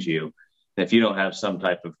behind you. And if you don't have some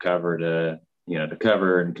type of cover to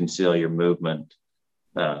cover and conceal your movement.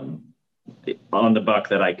 On the buck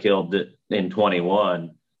that I killed in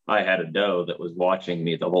 21, I had a doe that was watching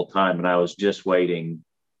me the whole time, and I was just waiting.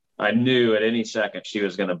 I knew at any second she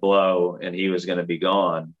was going to blow and he was going to be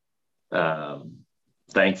gone.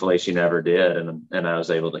 Thankfully, she never did, and I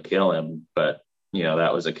was able to kill him. But,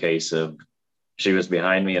 that was a case of she was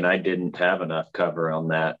behind me and I didn't have enough cover on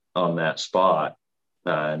that spot,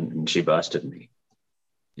 and she busted me.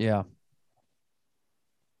 Yeah.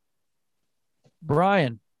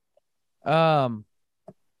 Brian, are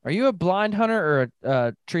you a blind hunter or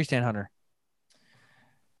a tree stand hunter?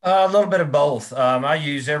 A little bit of both. I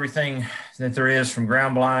use everything that there is, from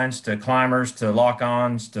ground blinds to climbers to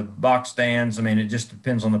lock-ons to box stands. I mean, it just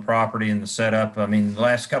depends on the property and the setup. I mean, the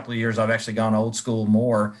last couple of years, I've actually gone old school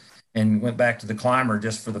more and went back to the climber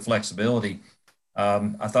just for the flexibility.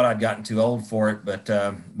 I thought I'd gotten too old for it, but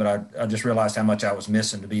I just realized how much I was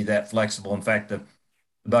missing to be that flexible. In fact, the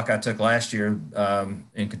buck I took last year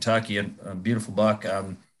in Kentucky, a beautiful buck.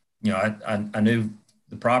 I knew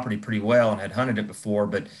the property pretty well and had hunted it before,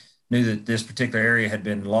 but knew that this particular area had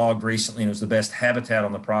been logged recently and it was the best habitat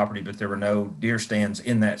on the property, but there were no deer stands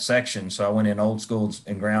in that section. So I went in old school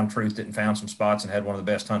and ground truthed it and found some spots and had one of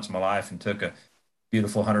the best hunts of my life and took a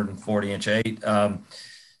beautiful 140-inch 8.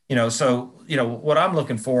 What I'm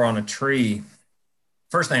looking for on a tree,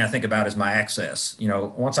 first thing I think about is my access.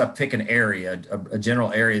 Once I pick an area, a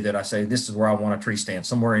general area that I say, this is where I want a tree stand,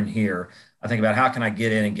 somewhere in here, I think about how can I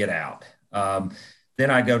get in and get out. Then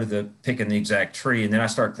I go to picking the exact tree, and then I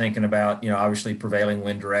start thinking about, obviously prevailing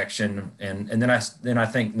wind direction. And then I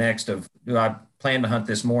think next of, do I plan to hunt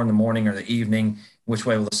this more in the morning or the evening? Which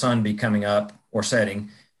way will the sun be coming up or setting?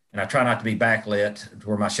 And I try not to be backlit to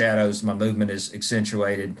where my movement is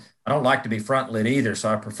accentuated. I don't like to be front lit either.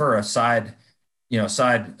 So I prefer a sunrise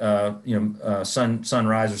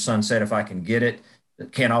or sunset if I can get it.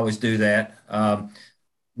 Can't always do that. The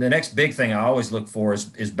next big thing I always look for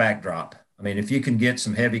is backdrop. I mean, if you can get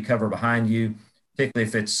some heavy cover behind you, particularly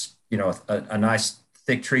if it's, a nice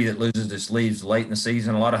thick tree that loses its leaves late in the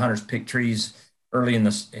season. A lot of hunters pick trees early in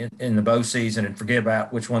the bow season and forget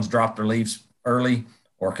about which ones drop their leaves early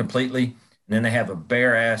or completely. And then they have a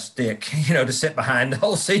bare ass stick, to sit behind the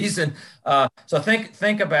whole season. So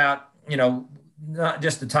think about, not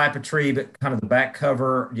just the type of tree, but kind of the back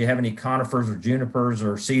cover. Do you have any conifers or junipers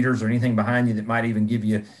or cedars or anything behind you that might even give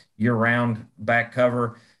you year-round back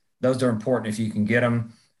cover? Those are important if you can get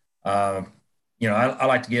them. I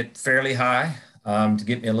like to get fairly high to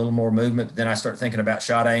get me a little more movement. But then I start thinking about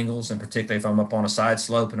shot angles, and particularly if I'm up on a side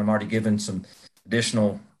slope and I'm already given some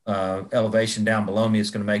additional elevation down below me,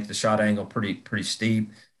 it's going to make the shot angle pretty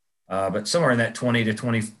steep. But somewhere in that 20 to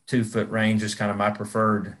 22 foot range is kind of my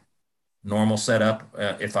preferred normal setup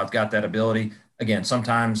if I've got that ability. Again,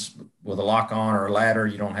 sometimes with a lock on or a ladder,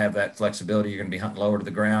 you don't have that flexibility. You're going to be hunting lower to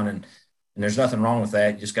the ground, and there's nothing wrong with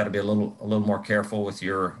that. You just got to be a little more careful with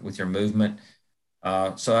your movement.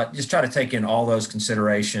 So I just try to take in all those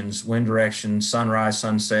considerations: wind direction, sunrise,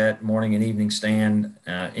 sunset, morning and evening stand,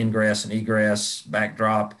 ingress and egress,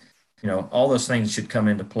 backdrop. All those things should come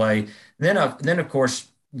into play. Then of course,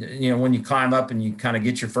 when you climb up and you kind of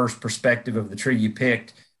get your first perspective of the tree you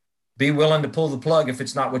picked, be willing to pull the plug if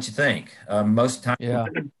it's not what you think. Most times, Yeah.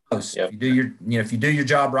 If you do your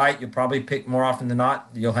job right, you'll probably pick more often than not.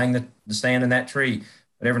 You'll hang the stand in that tree.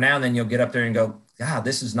 But every now and then you'll get up there and go, God,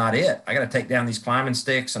 this is not it. I got to take down these climbing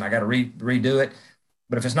sticks and I got to redo it.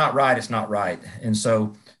 But if it's not right, it's not right. And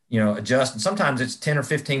so, adjust. And sometimes it's 10 or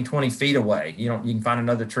 15, 20 feet away. You can find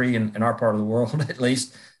another tree in our part of the world, at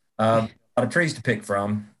least, a lot of trees to pick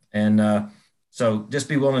from. And so just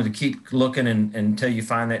be willing to keep looking until you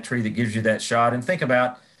find that tree that gives you that shot. And think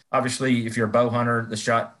about, obviously, if you're a bow hunter, the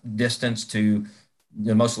shot distance to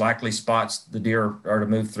the most likely spots the deer are to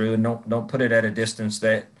move through, and don't put it at a distance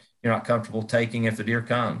that you're not comfortable taking if the deer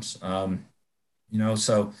comes.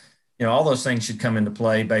 So all those things should come into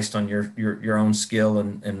play based on your own skill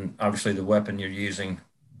and obviously the weapon you're using,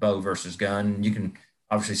 bow versus gun. You can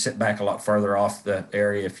obviously sit back a lot further off the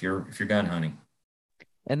area if you're gun hunting.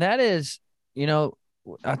 And that is,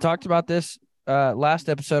 I talked about this last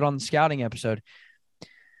episode on the scouting episode.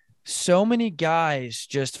 So many guys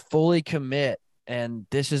just fully commit, and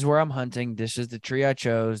this is where I'm hunting. This is the tree I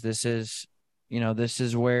chose. This is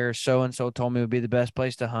where so-and-so told me would be the best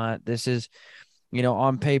place to hunt. This is,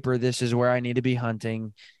 on paper, this is where I need to be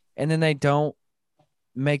hunting. And then they don't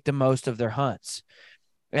make the most of their hunts.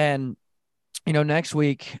 And, next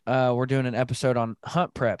week we're doing an episode on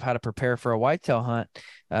hunt prep, how to prepare for a whitetail hunt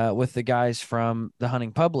with the guys from the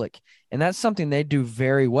Hunting Public. And that's something they do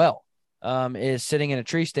very well. Is sitting in a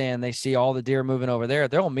tree stand. They see all the deer moving over there.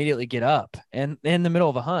 They'll immediately get up and in the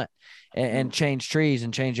middle of a hunt and change trees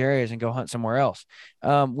and change areas and go hunt somewhere else.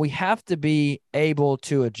 We have to be able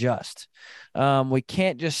to adjust. We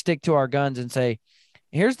can't just stick to our guns and say,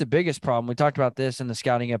 here's the biggest problem. We talked about this in the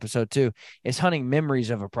scouting episode too, is hunting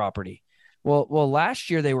memories of a property. Well,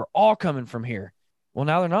 last year they were all coming from here. Well,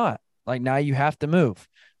 now they're not. Like, now you have to move.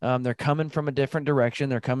 They're coming from a different direction.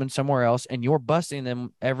 They're coming somewhere else, and you're busting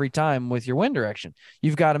them every time with your wind direction.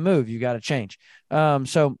 You've got to move. You've got to change.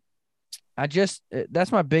 So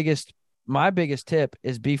that's my biggest tip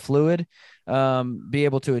is be fluid, be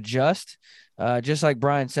able to adjust. Just like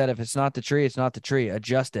Brian said, if it's not the tree, it's not the tree.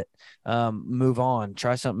 Adjust it. Move on.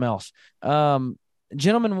 Try something else.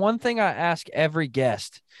 Gentlemen, one thing I ask every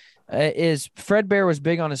guest is Fred Bear was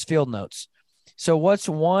big on his field notes. So what's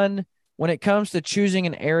one, when it comes to choosing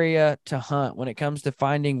an area to hunt, when it comes to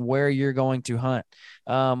finding where you're going to hunt,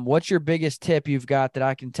 what's your biggest tip you've got that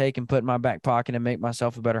I can take and put in my back pocket and make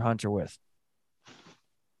myself a better hunter with?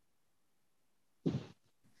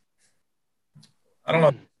 I don't know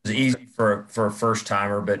if it's easy for a first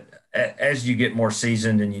timer, but as you get more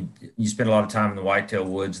seasoned and you spend a lot of time in the whitetail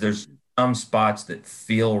woods, there's some spots that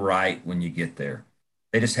feel right when you get there.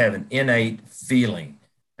 They just have an innate feeling.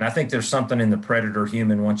 And I think there's something in the predator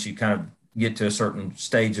human once you kind of get to a certain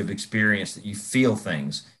stage of experience that you feel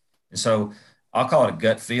things. And so I'll call it a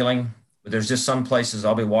gut feeling, but there's just some places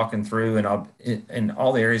I'll be walking through and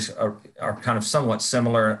all the areas are kind of somewhat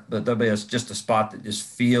similar, but there'll be just a spot that just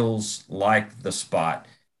feels like the spot.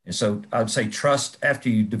 And so I'd say trust after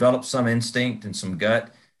you develop some instinct and some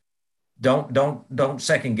gut. Don't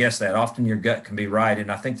second guess that. Often your gut can be right.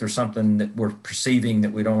 And I think there's something that we're perceiving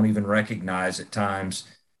that we don't even recognize at times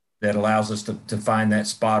that allows us to find that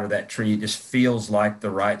spot or that tree. It just feels like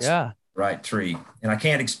the right tree. And I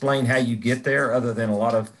can't explain how you get there other than a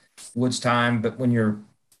lot of woods time. But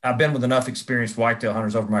I've been with enough experienced whitetail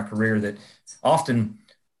hunters over my career that often,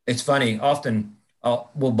 it's funny,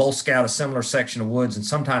 we'll both scout a similar section of woods and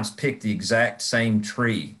sometimes pick the exact same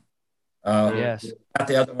tree. Yes. Not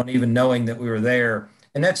the other one even knowing that we were there.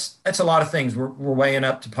 And that's a lot of things. We're weighing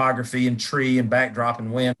up topography and tree and backdrop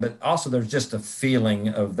and wind, but also there's just a feeling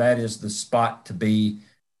of that is the spot to be.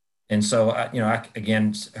 And so, again,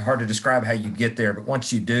 it's hard to describe how you get there, but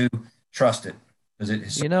once you do, trust it.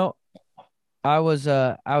 I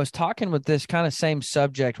was talking with this kind of same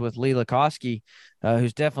subject with Lee Lakosky,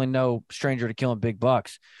 who's definitely no stranger to killing big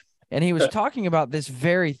bucks. And he was talking about this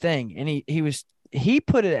very thing. And he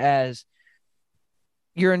put it as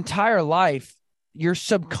your entire life, you're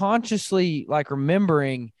subconsciously like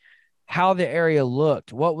remembering how the area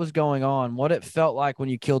looked, what was going on, what it felt like when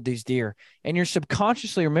you killed these deer. And you're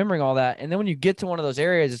subconsciously remembering all that. And then when you get to one of those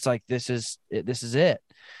areas, it's like, this is it.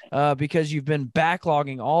 Because you've been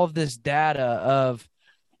backlogging all of this data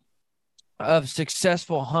of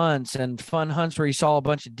successful hunts and fun hunts where you saw a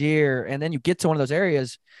bunch of deer. And then you get to one of those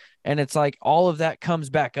areas and it's like all of that comes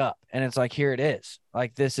back up and it's like, here it is.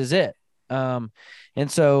 Like, this is it. And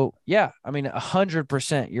so, yeah, I mean,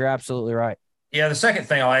 100%, you're absolutely right. Yeah, the second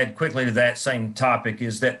thing I'll add quickly to that same topic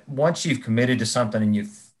is that once you've committed to something and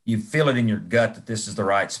you feel it in your gut that this is the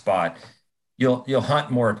right spot, you'll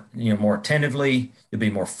hunt more, more attentively. You'll be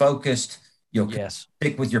more focused. You'll Yes.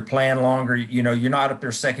 stick with your plan longer. You're not up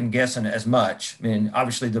there second guessing as much. I mean,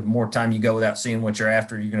 obviously, the more time you go without seeing what you're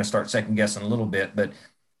after, you're going to start second guessing a little bit. But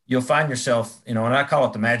you'll find yourself, and I call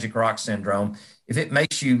it the magic rock syndrome. If it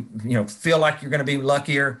makes you, feel like you're going to be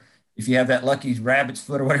luckier, if you have that lucky rabbit's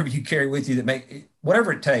foot or whatever you carry with you,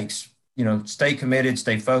 whatever it takes, stay committed,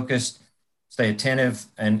 stay focused, stay attentive,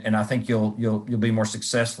 and I think you'll be more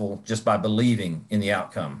successful just by believing in the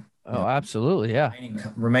outcome. Oh, absolutely. Yeah.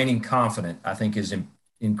 Remaining confident, I think, is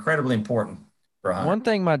incredibly important for a hunter. One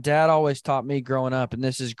thing my dad always taught me growing up, and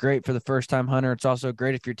this is great for the first time hunter. It's also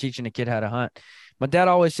great if you're teaching a kid how to hunt. My dad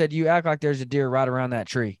always said, you act like there's a deer right around that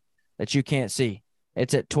tree that you can't see.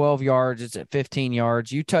 It's at 12 yards. It's at 15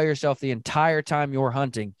 yards. You tell yourself the entire time you're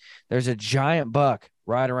hunting, there's a giant buck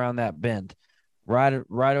right around that bend, right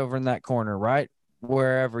over in that corner, right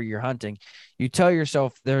wherever you're hunting. You tell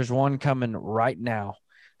yourself there's one coming right now.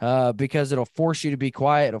 Because it'll force you to be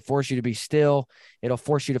quiet. It'll force you to be still. It'll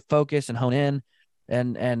force you to focus and hone in,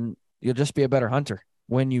 and you'll just be a better hunter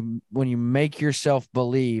when you make yourself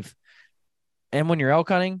believe. And when you're elk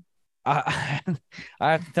hunting, I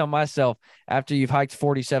have to tell myself, after you've hiked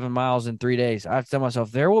 47 miles in 3 days, I have to tell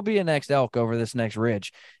myself there will be a next elk over this next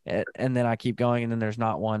ridge, and then I keep going, and then there's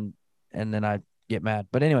not one, and then I get mad.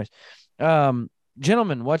 But anyways,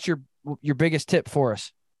 gentlemen, what's your biggest tip for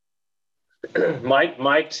us?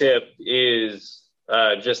 My tip is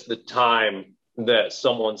just the time that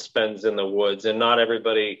someone spends in the woods, and not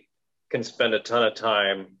everybody can spend a ton of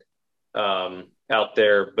time out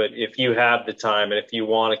there. But if you have the time and if you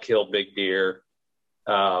want to kill big deer,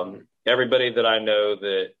 everybody that I know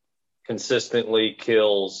that consistently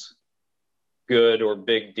kills good or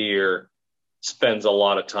big deer spends a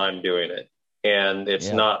lot of time doing it. And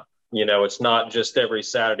it's not, it's not just every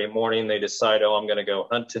Saturday morning they decide, oh, I'm going to go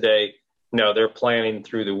hunt today. No, they're planning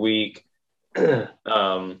through the week. They're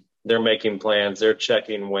making plans. They're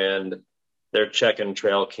checking wind. They're checking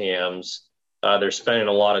trail cams. They're spending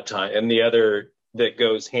a lot of time. And the other that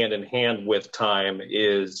goes hand in hand with time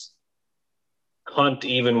is hunt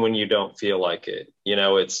even when you don't feel like it.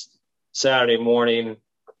 It's Saturday morning.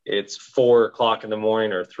 It's 4:00 in the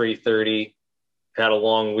morning or 3:30. Had a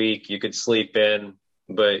long week. You could sleep in,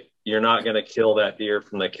 but you're not going to kill that deer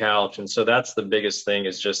from the couch. And so that's the biggest thing,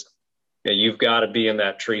 is just, you've got to be in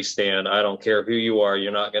that tree stand. I don't care who you are.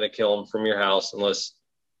 You're not going to kill them from your house unless,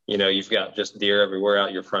 you've got just deer everywhere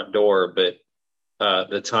out your front door. But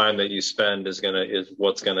the time that you spend is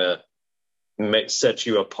what's going to set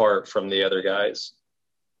you apart from the other guys.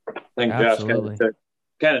 I think Absolutely. Josh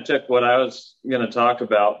kind of took what I was going to talk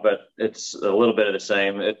about, but it's a little bit of the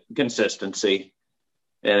same. Consistency.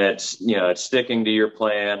 And it's sticking to your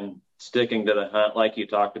plan, sticking to the hunt. Like you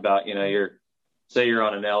talked about, say you're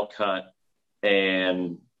on an elk hunt,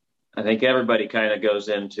 and I think everybody kind of goes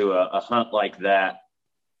into a hunt like that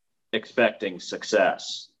expecting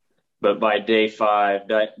success. But by day 5,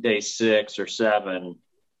 day 6 or 7,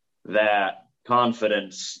 that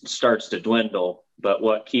confidence starts to dwindle. But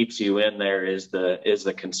what keeps you in there is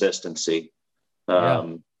the consistency.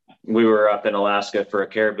 We were up in Alaska for a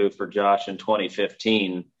caribou for Josh in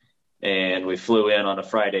 2015, and we flew in on a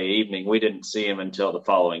Friday evening. We didn't see him until the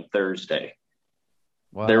following Thursday.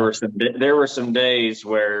 Wow. There were some days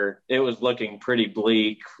where it was looking pretty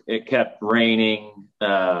bleak. It kept raining,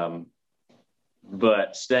 but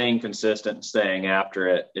staying consistent, staying after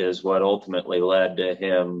it is what ultimately led to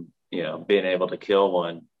him, being able to kill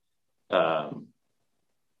one.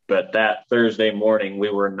 But that Thursday morning, we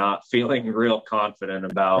were not feeling real confident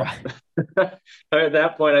about. Right. At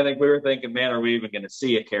that point, I think we were thinking, man, are we even going to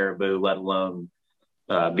see a caribou, let alone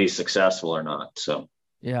be successful or not? So,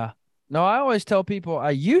 yeah. No, I used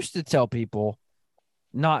to tell people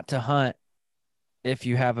not to hunt if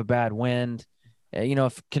you have a bad wind.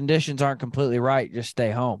 If conditions aren't completely right, just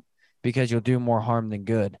stay home, because you'll do more harm than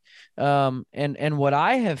good. And what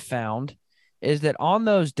I have found is that on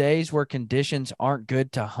those days where conditions aren't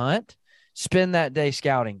good to hunt, spend that day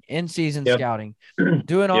scouting, in-season scouting,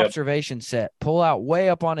 do an observation set, pull out way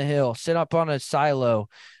up on a hill, sit up on a silo,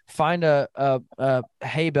 find a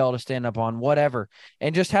hay bale to stand up on, whatever,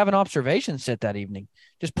 and just have an observation set that evening.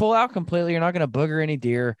 Just pull out completely. You're not going to booger any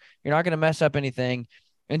deer. You're not going to mess up anything,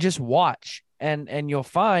 and just watch. And you'll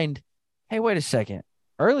find, hey, wait a second.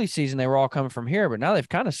 Early season, they were all coming from here, but now they've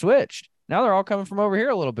kind of switched. Now they're all coming from over here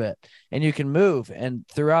a little bit, and you can move. And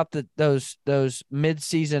throughout those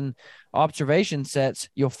mid-season observation sets,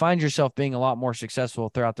 you'll find yourself being a lot more successful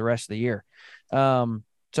throughout the rest of the year. So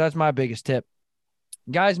that's my biggest tip.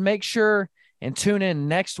 Guys, make sure and tune in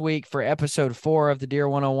next week for episode 4 of the Deer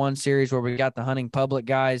 101 series, where we got the hunting public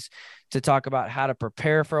guys to talk about how to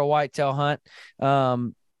prepare for a whitetail hunt.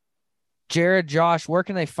 Jared, Josh, where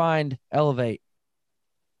can they find Elevate?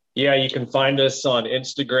 Yeah, you can find us on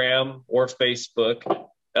Instagram or Facebook,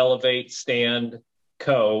 Elevate Stand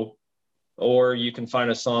Co., or you can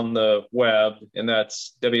find us on the web, and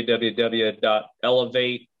that's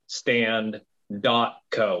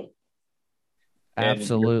www.elevatestand.co.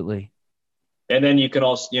 Absolutely. And then you can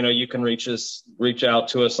also, you can reach out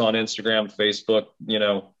to us on Instagram, Facebook,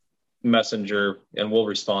 Messenger, and we'll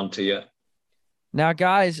respond to you. Now,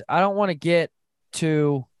 guys, I don't want to get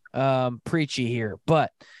too preachy here,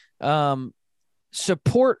 but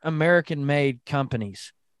support American-made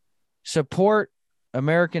companies. Support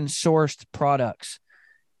American-sourced products.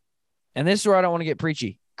 And this is where I don't want to get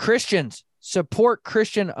preachy. Christians, support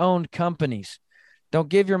Christian-owned companies. Don't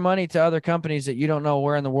give your money to other companies that you don't know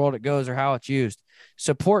where in the world it goes or how it's used.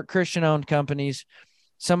 Support Christian-owned companies,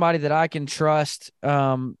 somebody that I can trust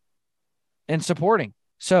in supporting.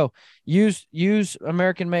 So use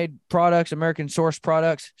American-made products, American-sourced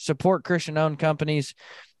products, support Christian-owned companies.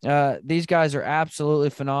 These guys are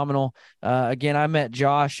absolutely phenomenal. Again, I met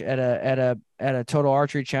Josh at a Total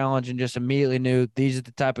Archery Challenge and just immediately knew these are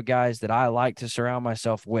the type of guys that I like to surround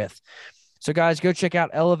myself with. So, guys, go check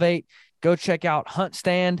out Elevate. Go check out Hunt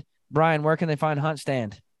Stand. Brian, where can they find Hunt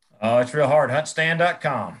Stand? Oh, it's real hard.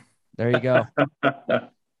 Huntstand.com. There you go.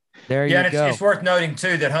 There you go. It's worth noting,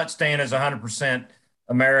 too, that Hunt Stand is 100%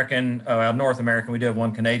 American, North American. We do have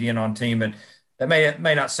one Canadian on team, but that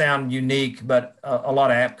may not sound unique, but a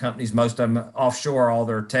lot of app companies, most of them offshore all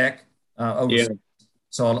their tech overseas. Yeah.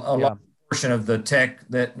 So a large portion of the tech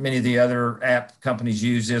that many of the other app companies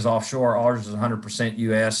use is offshore. Ours is 100%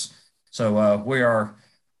 U.S. So we are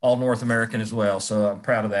all North American as well. So I'm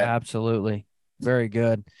proud of that. Absolutely. Very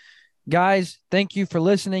good. Guys, thank you for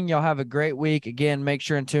listening. Y'all have a great week. Again, make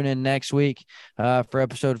sure and tune in next week for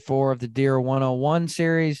episode 4 of the Deer 101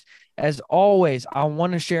 series. As always, I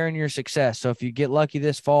want to share in your success. So if you get lucky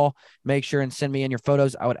this fall, make sure and send me in your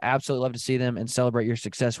photos. I would absolutely love to see them and celebrate your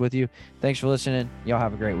success with you. Thanks for listening. Y'all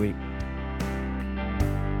have a great week.